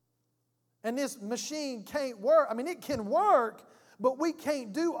 And this machine can't work. I mean, it can work, but we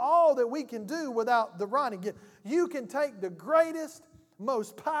can't do all that we can do without the Ronnie gift. You can take the greatest,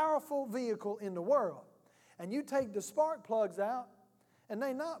 most powerful vehicle in the world, and you take the spark plugs out, and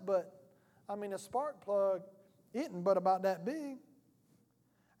a spark plug isn't but about that big.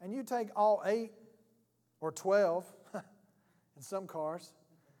 And you take all 8 or 12 in some cars,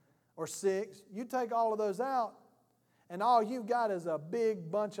 or 6, you take all of those out, and all you've got is a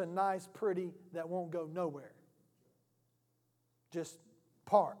big bunch of nice, pretty, that won't go nowhere. Just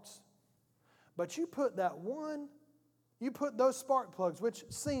parts. But you put those spark plugs, which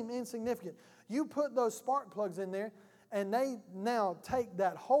seem insignificant, you put those spark plugs in there, and they now take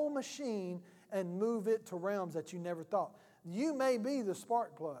that whole machine and move it to realms that you never thought. You may be the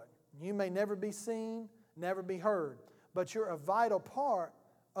spark plug. You may never be seen, never be heard, but you're a vital part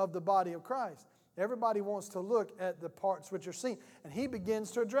of the body of Christ. Everybody wants to look at the parts which are seen. And he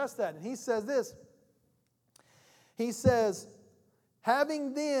begins to address that. And he says this. He says,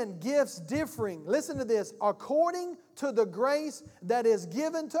 having then gifts differing, listen to this, according to the grace that is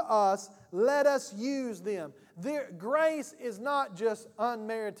given to us, let us use them. Grace is not just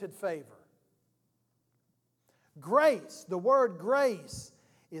unmerited favor. Grace, the word grace,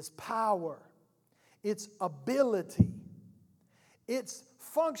 is power. It's ability. It's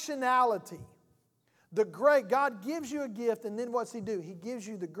functionality. God gives you a gift, and then what's He do? He gives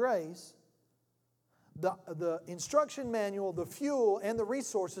you the grace the instruction manual, the fuel, and the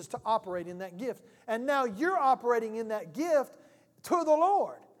resources to operate in that gift. And now you're operating in that gift to the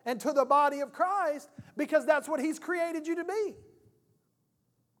Lord and to the body of Christ because that's what He's created you to be.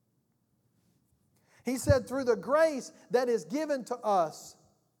 He said, through the grace that is given to us,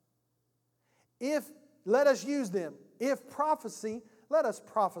 let us use them. If prophecy, let us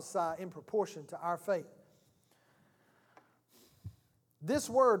prophesy in proportion to our faith. This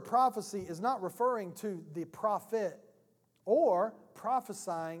word prophecy is not referring to the prophet or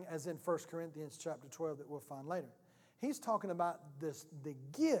prophesying as in 1 Corinthians chapter 12 that we'll find later. He's talking about the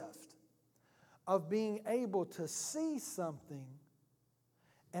gift of being able to see something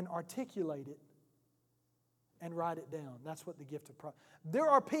and articulate it and write it down. That's what the gift of prophecy. There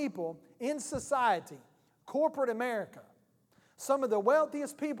are people in society, corporate America, some of the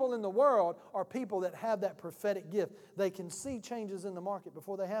wealthiest people in the world are people that have that prophetic gift. They can see changes in the market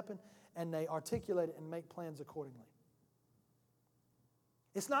before they happen, and they articulate it and make plans accordingly.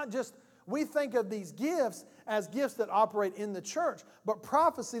 It's not just, we think of these gifts as gifts that operate in the church, but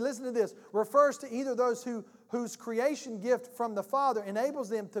prophecy, listen to this, refers to either those whose creation gift from the Father enables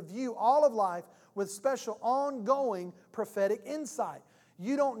them to view all of life with special ongoing prophetic insight.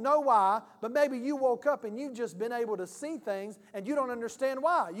 You don't know why, but maybe you woke up and you've just been able to see things and you don't understand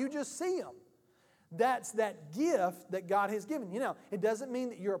why. You just see them. That's that gift that God has given you. Now, it doesn't mean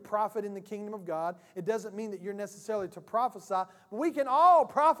that you're a prophet in the kingdom of God. It doesn't mean that you're necessarily to prophesy. We can all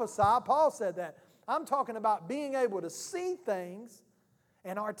prophesy. Paul said that. I'm talking about being able to see things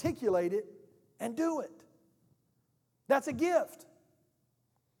and articulate it and do it. That's a gift.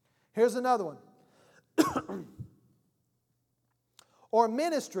 Here's another one. Or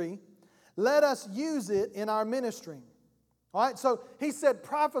ministry, let us use it in our ministering. All right, so he said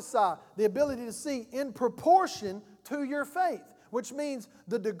prophesy, the ability to see in proportion to your faith, which means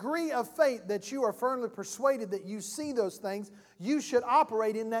the degree of faith that you are firmly persuaded that you see those things, you should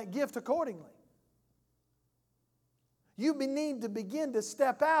operate in that gift accordingly. You need to begin to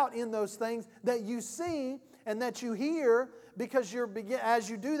step out in those things that you see and that you hear, because as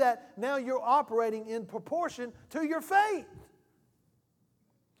you do that, now you're operating in proportion to your faith.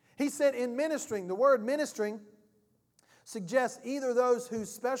 He said in ministering, the word ministering suggests either those whose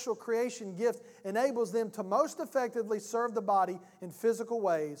special creation gift enables them to most effectively serve the body in physical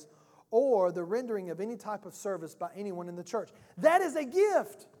ways, or the rendering of any type of service by anyone in the church. That is a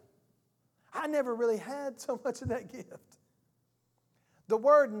gift. I never really had so much of that gift. The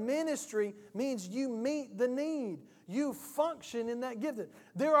word ministry means you meet the need. You function in that gift.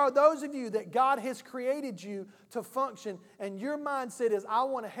 There are those of you that God has created you to function, and your mindset is, I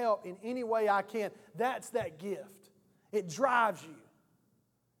want to help in any way I can. That's that gift. It drives you.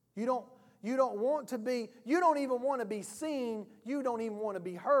 You don't even want to be seen. You don't even want to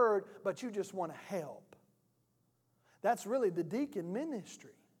be heard, but you just want to help. That's really the deacon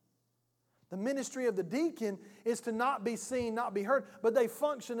ministry. The ministry of the deacon is to not be seen, not be heard, but they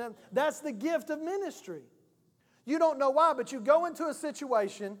function. That's the gift of ministry. You don't know why, but you go into a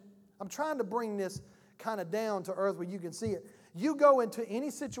situation. I'm trying to bring this kind of down to earth where you can see it. You go into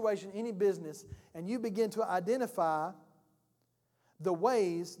any situation, any business, and you begin to identify the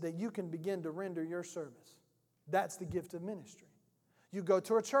ways that you can begin to render your service. That's the gift of ministry. You go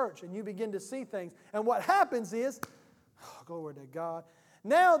to a church and you begin to see things. And what happens is, oh, glory to God.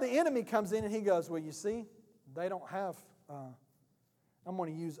 Now the enemy comes in and he goes, well, you see, they don't have, I'm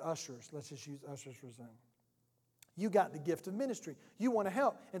going to use ushers. Let's just use ushers for a second. You got the gift of ministry. You want to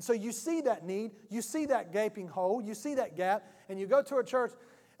help. And so you see that need, you see that gaping hole, you see that gap, and you go to a church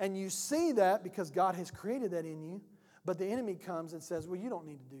and you see that because God has created that in you, but the enemy comes and says, well, you don't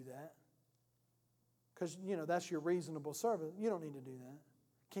need to do that because, that's your reasonable service. You don't need to do that.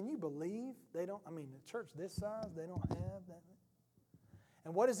 Can you believe the church this size, they don't have that?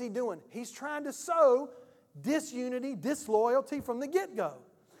 And what is he doing? He's trying to sow disunity, disloyalty from the get-go.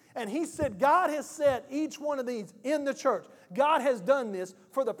 And he said, God has set each one of these in the church. God has done this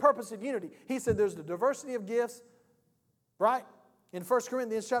for the purpose of unity. He said there's the diversity of gifts, right? In 1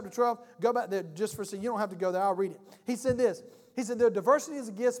 Corinthians chapter 12, go back there just for a second. You don't have to go there. I'll read it. He said this. He said there are diversities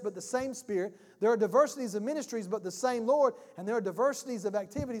of gifts, but the same Spirit. There are diversities of ministries, but the same Lord. And there are diversities of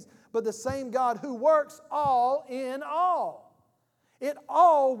activities, but the same God who works all in all. It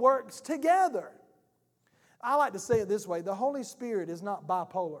all works together. I like to say it this way. The Holy Spirit is not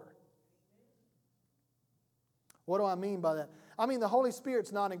bipolar. What do I mean by that? I mean the Holy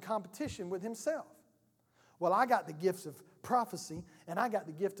Spirit's not in competition with Himself. Well, I got the gifts of prophecy and I got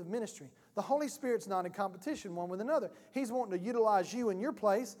the gift of ministry. The Holy Spirit's not in competition one with another. He's wanting to utilize you in your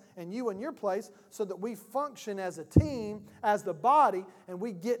place and you in your place so that we function as a team, as the body, and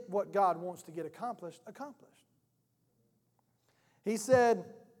we get what God wants to get accomplished. He said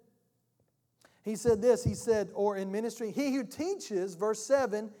this, or in ministry, he who teaches, verse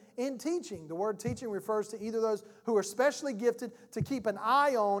 7, in teaching. The word teaching refers to either those who are specially gifted to keep an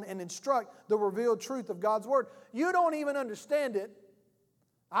eye on and instruct the revealed truth of God's Word. You don't even understand it.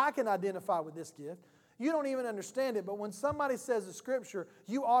 I can identify with this gift. You don't even understand it, but when somebody says the Scripture,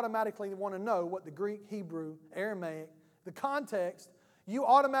 you automatically want to know what the Greek, Hebrew, Aramaic, the context, you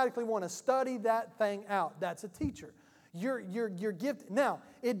automatically want to study that thing out. That's a teacher. You're gifted. Now,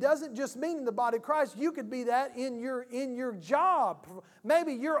 it doesn't just mean in the body of Christ. You could be that in your job.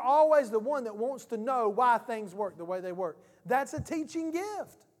 Maybe you're always the one that wants to know why things work the way they work. That's a teaching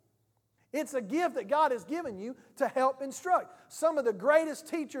gift. It's a gift that God has given you to help instruct. Some of the greatest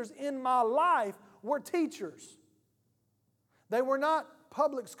teachers in my life were teachers. They were not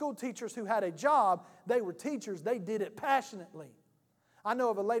public school teachers who had a job. They were teachers. They did it passionately. I know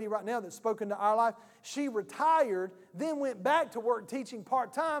of a lady right now that's spoken to our life. She retired, then went back to work teaching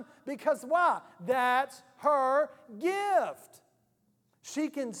part-time because why? That's her gift. She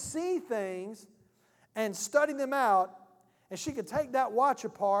can see things and study them out, and she can take that watch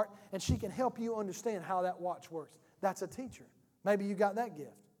apart, and she can help you understand how that watch works. That's a teacher. Maybe you got that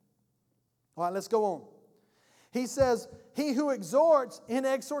gift. All right, let's go on. He says, he who exhorts in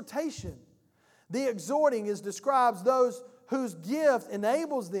exhortation. The exhorting describes those whose gift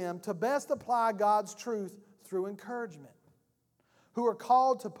enables them to best apply God's truth through encouragement, who are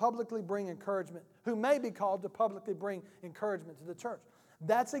called to publicly bring encouragement, who may be called to publicly bring encouragement to the church.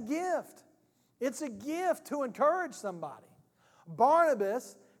 That's a gift. It's a gift to encourage somebody.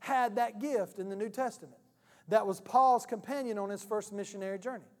 Barnabas had that gift in the New Testament. That was Paul's companion on his first missionary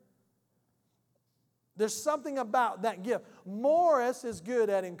journey. There's something about that gift. Morris is good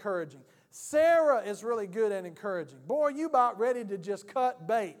at encouraging. Sarah is really good at encouraging. Boy, you about ready to just cut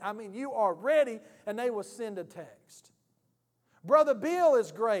bait. I mean, you are ready, and they will send a text. Brother Bill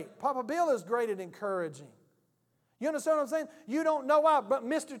is great. Papa Bill is great at encouraging. You understand what I'm saying? You don't know why, but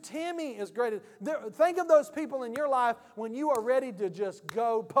Mr. Timmy is great at... Think of those people in your life when you are ready to just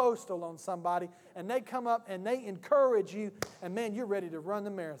go postal on somebody, and they come up and they encourage you, and man, you're ready to run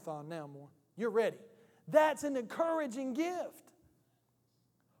the marathon now, more. You're ready. That's an encouraging gift.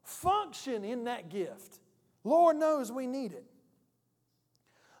 Function in that gift. Lord knows we need it.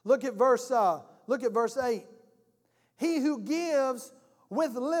 Look at verse 8. He who gives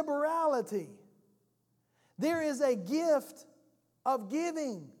with liberality. There is a gift of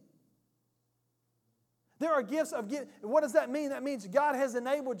giving. There are gifts of giving. What does that mean? That means God has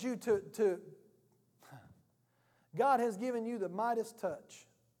enabled you to God has given you the Midas touch.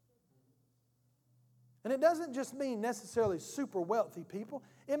 And it doesn't just mean necessarily super wealthy people.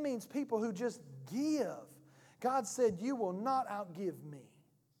 It means people who just give. God said, you will not outgive me.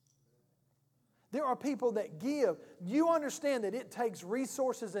 There are people that give. You understand that it takes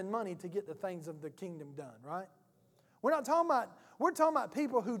resources and money to get the things of the kingdom done, right? We're talking about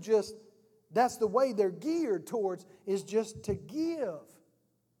people who just, that's the way they're geared towards, is just to give.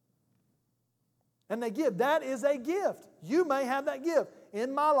 And they give. That is a gift. You may have that gift.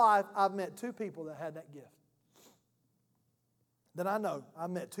 In my life, I've met two people that had that gift. That I know. I've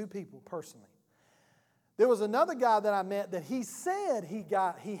met two people personally. There was another guy that I met that he said he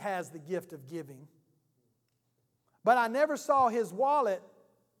has the gift of giving. But I never saw his wallet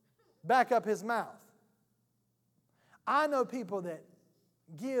back up his mouth. I know people that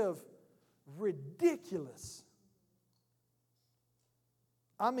give ridiculous.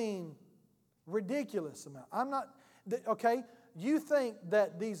 Ridiculous amount. Okay, you think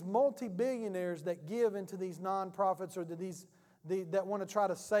that these multi-billionaires that give into these nonprofits or that want to try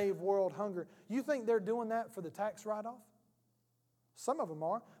to save world hunger, you think they're doing that for the tax write-off? Some of them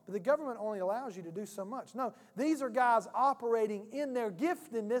are, but the government only allows you to do so much. No, these are guys operating in their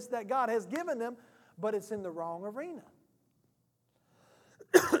giftedness that God has given them, but it's in the wrong arena.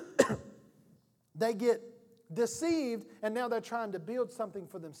 They get deceived, and now they're trying to build something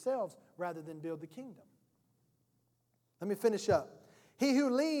for themselves rather than build the kingdom. Let me finish up. He who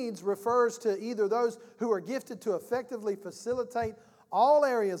leads refers to either those who are gifted to effectively facilitate all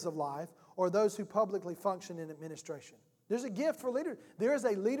areas of life or those who publicly function in administration. There's a gift for leaders. There is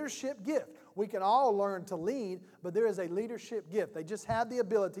a leadership gift. We can all learn to lead, but there is a leadership gift. They just have the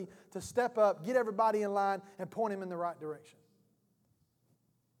ability to step up, get everybody in line, and point them in the right direction.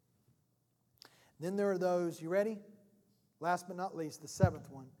 Then there are those, you ready? Last but not least, the seventh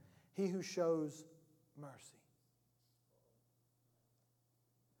one. He who shows mercy.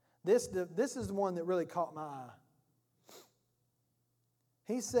 This is the one that really caught my eye.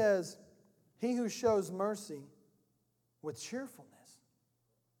 He says, he who shows mercy with cheerfulness.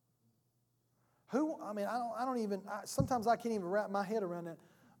 Sometimes I can't even wrap my head around that.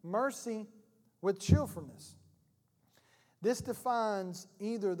 Mercy with cheerfulness. This defines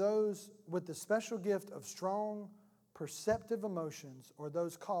either those with the special gift of strong, perceptive emotions or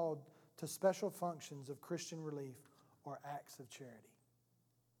those called to special functions of Christian relief or acts of charity.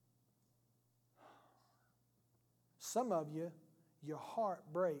 Some of you, your heart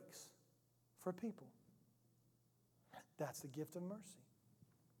breaks for people. That's the gift of mercy.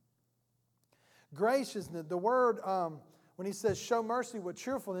 Graciousness, the word, when he says show mercy with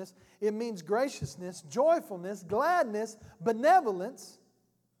cheerfulness, it means graciousness, joyfulness, gladness, benevolence.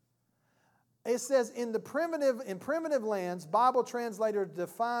 It says in primitive lands, Bible translator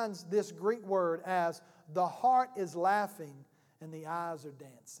defines this Greek word as the heart is laughing and the eyes are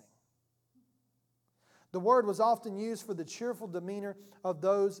dancing. The word was often used for the cheerful demeanor of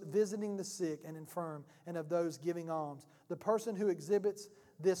those visiting the sick and infirm and of those giving alms. The person who exhibits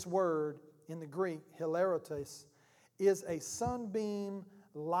this word in the Greek, hilarotes, is a sunbeam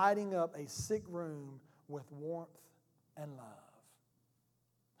lighting up a sick room with warmth and love,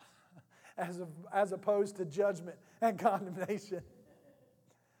 as opposed to judgment and condemnation.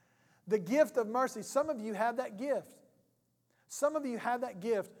 The gift of mercy. Some of you have that gift. Some of you have that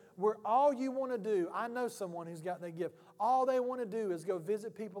gift where all you want to do, I know someone who's got that gift, all they want to do is go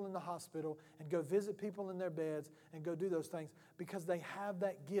visit people in the hospital and go visit people in their beds and go do those things because they have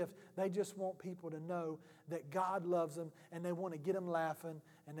that gift. They just want people to know that God loves them and they want to get them laughing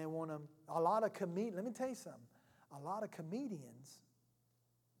and they want them. Let me tell you something. A lot of comedians,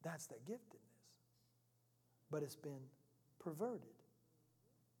 that's their giftedness. But it's been perverted.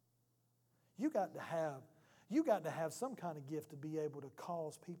 You got to have some kind of gift to be able to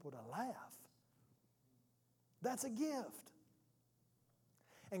cause people to laugh. That's a gift.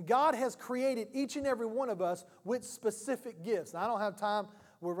 And God has created each and every one of us with specific gifts. Now, I don't have time.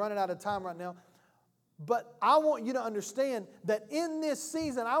 We're running out of time right now. But I want you to understand that in this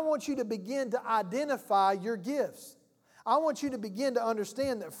season, I want you to begin to identify your gifts. I want you to begin to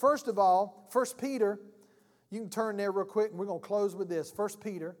understand that, first of all, 1 Peter, you can turn there real quick, and we're going to close with this. 1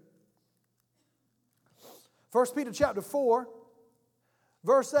 Peter. 1 Peter chapter 4,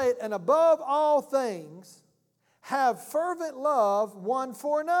 verse 8, and above all things, have fervent love one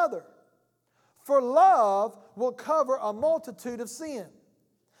for another. For love will cover a multitude of sin.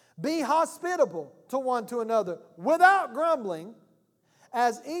 Be hospitable to one to another without grumbling.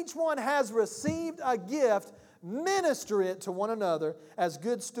 As each one has received a gift, minister it to one another as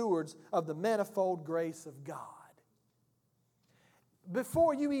good stewards of the manifold grace of God.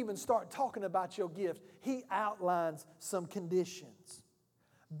 Before you even start talking about your gift, he outlines some conditions.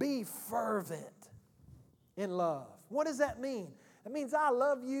 Be fervent in love. What does that mean? It means I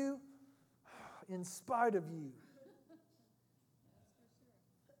love you in spite of you.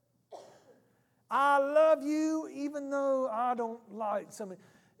 I love you even though I don't like something.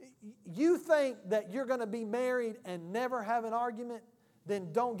 You think that you're going to be married and never have an argument?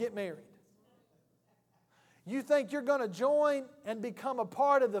 Then don't get married. You think you're going to join and become a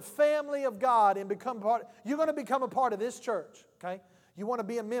part of the family of God and you're going to become a part of this church, okay? You want to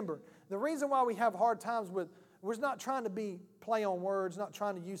be a member. The reason why we have hard times we're not trying to play on words, not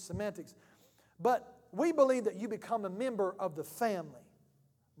trying to use semantics, but we believe that you become a member of the family,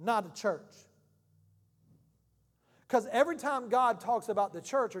 not a church. Because every time God talks about the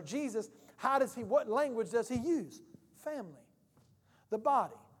church or Jesus, what language does he use? Family, the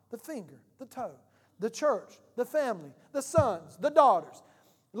body, the finger, the toe. The church, the family, the sons, the daughters.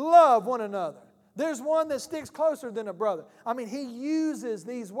 Love one another. There's one that sticks closer than a brother. I mean, he uses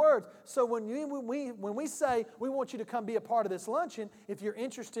these words. So when we say we want you to come be a part of this luncheon, if you're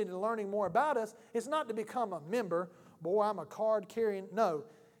interested in learning more about us, it's not to become a member. Boy, I'm a card carrying. No.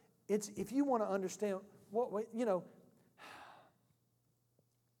 It's if you want to understand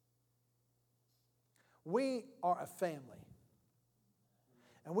we are a family.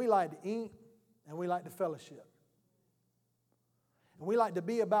 And we like to eat. And we like to fellowship. And we like to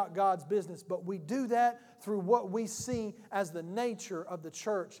be about God's business, but we do that through what we see as the nature of the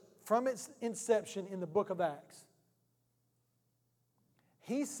church from its inception in the book of Acts.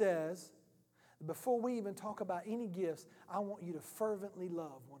 He says, before we even talk about any gifts, I want you to fervently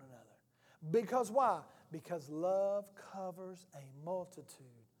love one another. Because why? Because love covers a multitude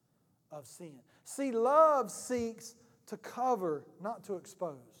of sin. See, love seeks to cover, not to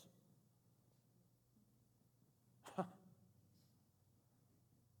expose.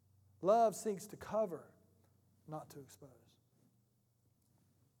 Love seeks to cover, not to expose.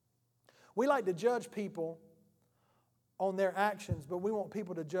 We like to judge people on their actions, but we want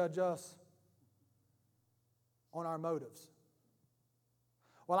people to judge us on our motives.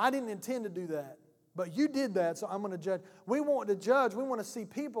 Well, I didn't intend to do that, but you did that, so I'm going to judge. We want to judge. We want to see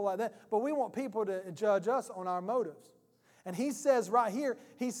people like that, but we want people to judge us on our motives. And he says right here,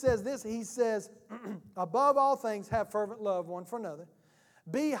 he says this, he says, above all things, have fervent love one for another.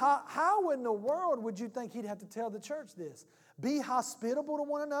 How in the world would you think he'd have to tell the church this? Be hospitable to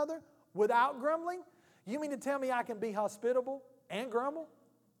one another without grumbling? You mean to tell me I can be hospitable and grumble?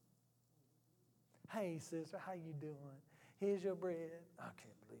 Hey, sister, how you doing? Here's your bread. I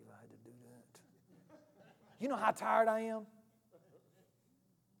can't believe I had to do that. You know how tired I am?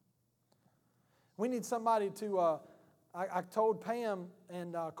 We need somebody to, I told Pam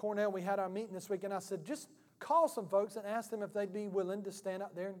and Cornell, we had our meeting this week, and I said, just call some folks and ask them if they'd be willing to stand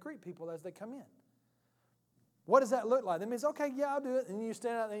out there and greet people as they come in. What does that look like? That means, okay, yeah, I'll do it. And you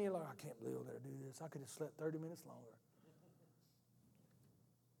stand out there and you're like, I can't believe I got to do this. I could have slept 30 minutes longer.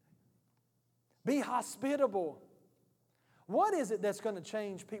 Be hospitable. What is it that's going to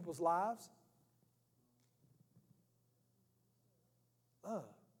change people's lives? Love.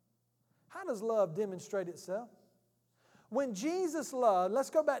 How does love demonstrate itself? When Jesus loved,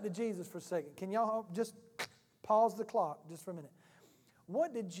 let's go back to Jesus for a second. Can y'all just pause the clock just for a minute?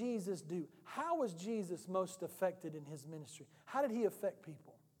 What did Jesus do? How was Jesus most affected in his ministry? How did he affect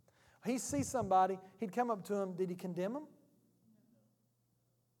people? He'd see somebody, he'd come up to them. Did he condemn them?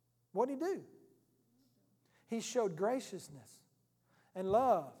 What did he do? He showed graciousness and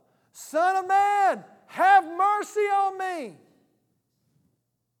love. Son of man, have mercy on me.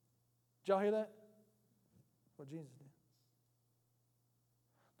 Did y'all hear that? What Jesus did.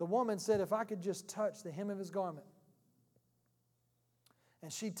 The woman said, if I could just touch the hem of his garment.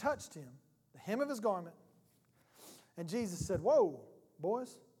 And she touched him, the hem of his garment. And Jesus said, whoa,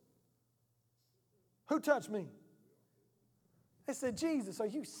 boys. Who touched me? They said, Jesus, are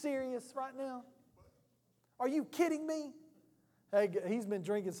you serious right now? Are you kidding me? Hey, he's been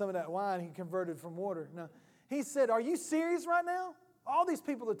drinking some of that wine he converted from water. No. He said, are you serious right now? All these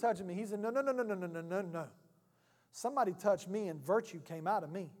people are touching me. He said, no. Somebody touched me and virtue came out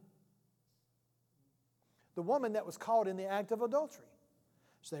of me. The woman that was caught in the act of adultery.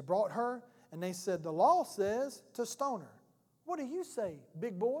 So they brought her and they said, the law says to stone her. What do you say,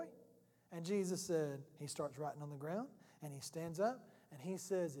 big boy? And Jesus said, he starts writing on the ground and he stands up and he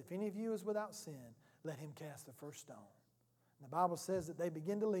says, if any of you is without sin, let him cast the first stone. And the Bible says that they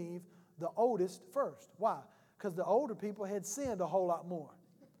begin to leave the oldest first. Why? Because the older people had sinned a whole lot more.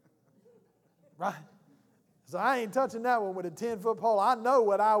 Right? So I ain't touching that one with a 10-foot pole. I know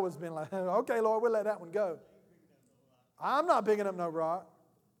what I was being like. Okay, Lord, we'll let that one go. I'm not picking up no rock.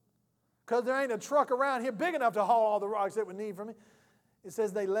 Because there ain't a truck around here big enough to haul all the rocks that would need from me. It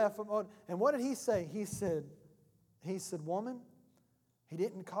says they left from. And what did he say? He said, woman, he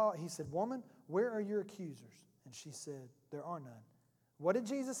said, woman, where are your accusers? And she said, there are none. What did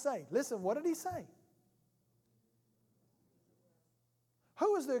Jesus say? Listen, what did he say?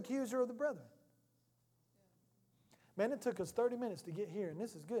 Who is the accuser of the brethren? Man, it took us 30 minutes to get here, and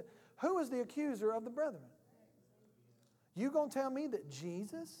this is good. Who is the accuser of the brethren? You going to tell me that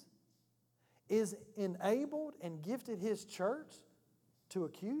Jesus is enabled and gifted his church to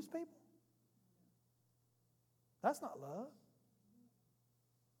accuse people? That's not love.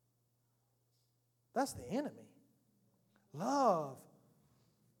 That's the enemy. Love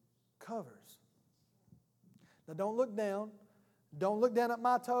covers. Now don't look down. Don't look down at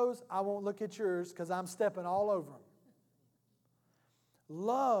my toes. I won't look at yours because I'm stepping all over them.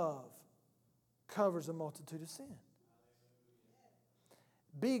 Love covers a multitude of sin.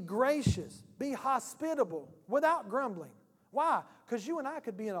 Be gracious. Be hospitable without grumbling. Why? Because you and I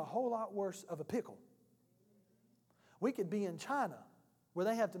could be in a whole lot worse of a pickle. We could be in China where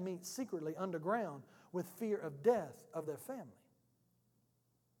they have to meet secretly underground with fear of death of their family.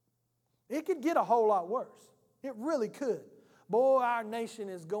 It could get a whole lot worse. It really could. Boy, our nation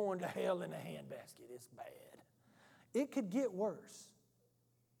is going to hell in a handbasket. It's bad. It could get worse.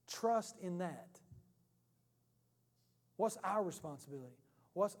 Trust in that. What's our responsibility?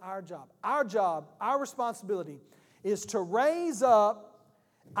 What's our job? Our responsibility is to raise up,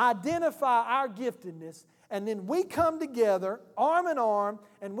 identify our giftedness, and then we come together, arm in arm,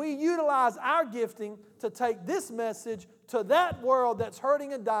 and we utilize our gifting to take this message to that world that's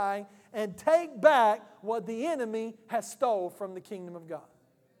hurting and dying and take back what the enemy has stole from the kingdom of God.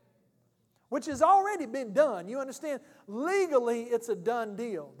 Which has already been done. You understand? Legally, it's a done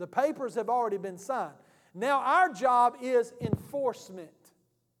deal. The papers have already been signed. Now our job is enforcement.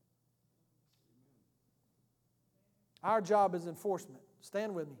 Our job is enforcement.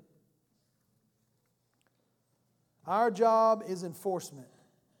 Stand with me. Our job is enforcement.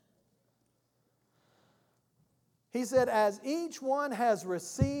 He said, as each one has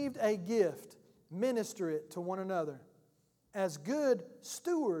received a gift, minister it to one another as good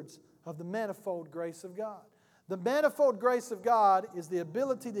stewards of the manifold grace of God. The manifold grace of God is the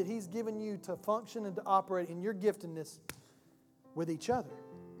ability that He's given you to function and to operate in your giftedness with each other.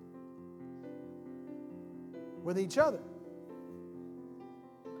 With each other.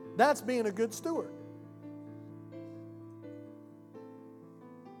 That's being a good steward.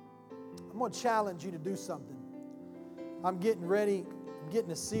 I'm going to challenge you to do something. I'm getting ready, I'm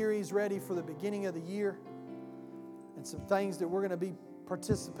getting a series ready for the beginning of the year, and some things that we're going to be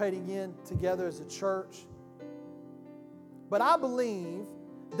participating in together as a church. But I believe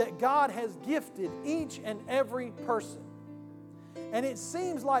that God has gifted each and every person. And it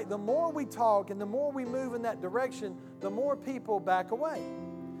seems like the more we talk and the more we move in that direction, the more people back away.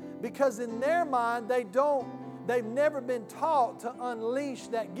 Because in their mind, they've never been taught to unleash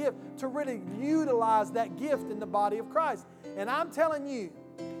that gift, to really utilize that gift in the body of Christ. And I'm telling you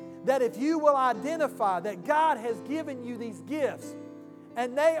that if you will identify that God has given you these gifts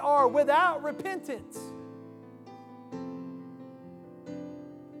and they are without repentance,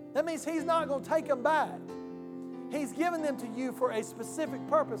 that means He's not going to take them back. He's given them to you for a specific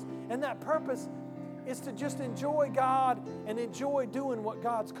purpose, and that purpose is to just enjoy God and enjoy doing what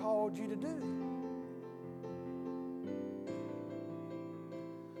God's called you to do.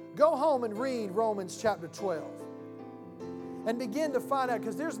 Go home and read Romans chapter 12 and begin to find out,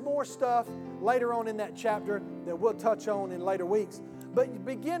 because there's more stuff later on in that chapter that we'll touch on in later weeks. But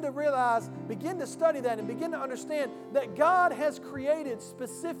begin to realize, begin to study that and begin to understand that God has created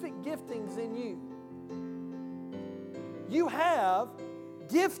specific giftings in you. You have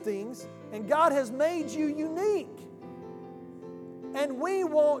giftings and God has made you unique. And we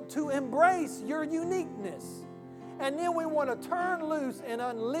want to embrace your uniqueness. And then we want to turn loose and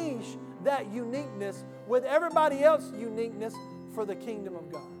unleash that uniqueness with everybody else's uniqueness for the kingdom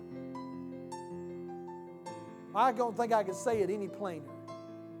of God. I don't think I can say it any plainer.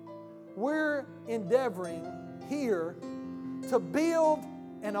 We're endeavoring here to build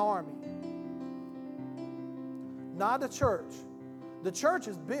an army. Not a church. The church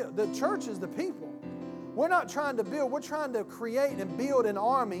is built. The church is the people. We're not trying to build. We're trying to create and build an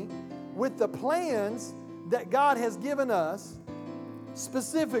army with the plans that God has given us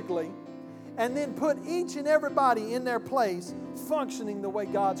specifically, and then put each and everybody in their place functioning the way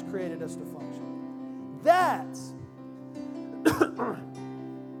God's created us to function.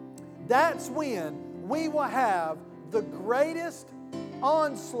 That's when we will have the greatest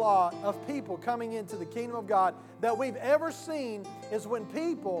onslaught of people coming into the kingdom of God that we've ever seen, is when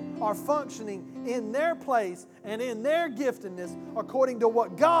people are functioning in their place and in their giftedness according to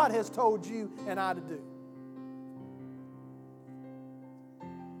what God has told you and I to do.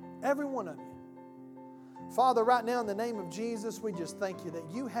 Every one of you. Father, right now in the name of Jesus, we just thank you that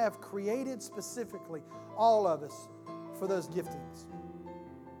you have created specifically all of us for those giftings.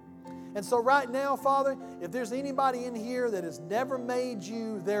 And so right now, Father, if there's anybody in here that has never made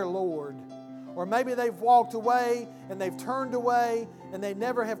you their Lord, or maybe they've walked away and they've turned away and they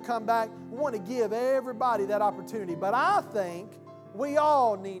never have come back, we want to give everybody that opportunity. But I think we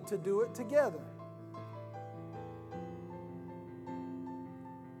all need to do it together.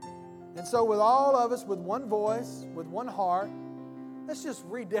 And so with all of us, with one voice, with one heart, let's just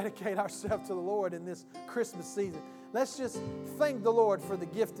rededicate ourselves to the Lord in this Christmas season. Let's just thank the Lord for the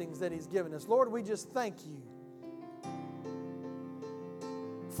giftings that He's given us. Lord, we just thank you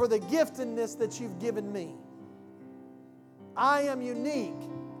for the giftedness that you've given me. I am unique.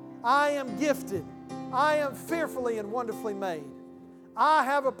 I am gifted. I am fearfully and wonderfully made. I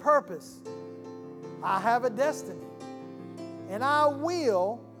have a purpose. I have a destiny. And I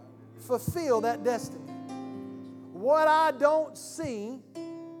will fulfill that destiny. What I don't see,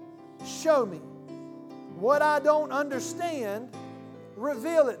 show me. What I don't understand,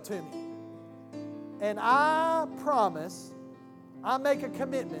 reveal it to me. And I promise, I make a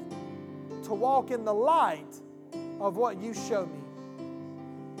commitment to walk in the light of what you show me.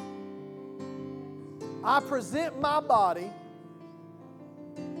 I present my body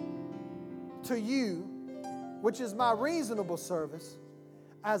to you, which is my reasonable service,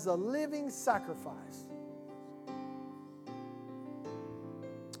 as a living sacrifice.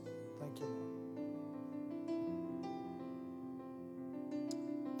 Thank you, Lord.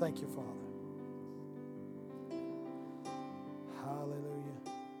 Thank you, Father. Hallelujah.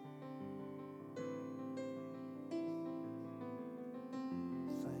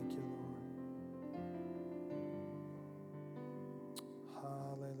 Thank you, Lord.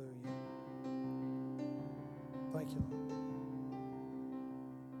 Hallelujah. Thank you,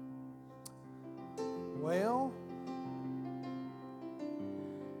 Lord. Well,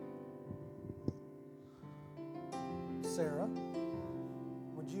 Sarah,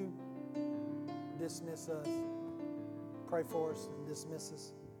 would you dismiss us? Pray for us and dismiss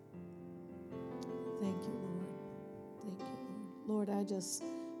us. Thank you, Lord. Thank you, Lord. Lord, I just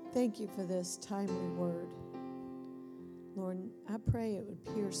thank you for this timely word. Lord, I pray it would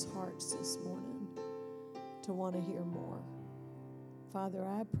pierce hearts this morning to want to hear more. Father,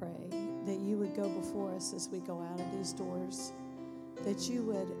 I pray that you would go before us as we go out of these doors, that you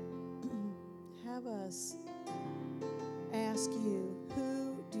would have us ask you,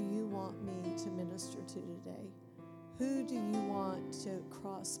 who do you want me to minister to today? Who do you want to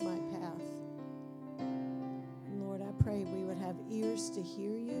cross my path? Lord, I pray we would have ears to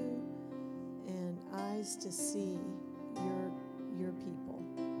hear you and eyes to see your people.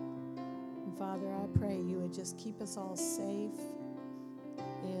 And Father, I pray you would just keep us all safe.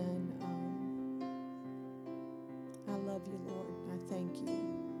 And I love you, Lord. I thank you.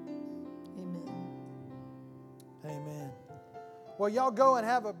 Amen. Amen. Well, y'all go and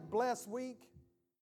have a blessed week.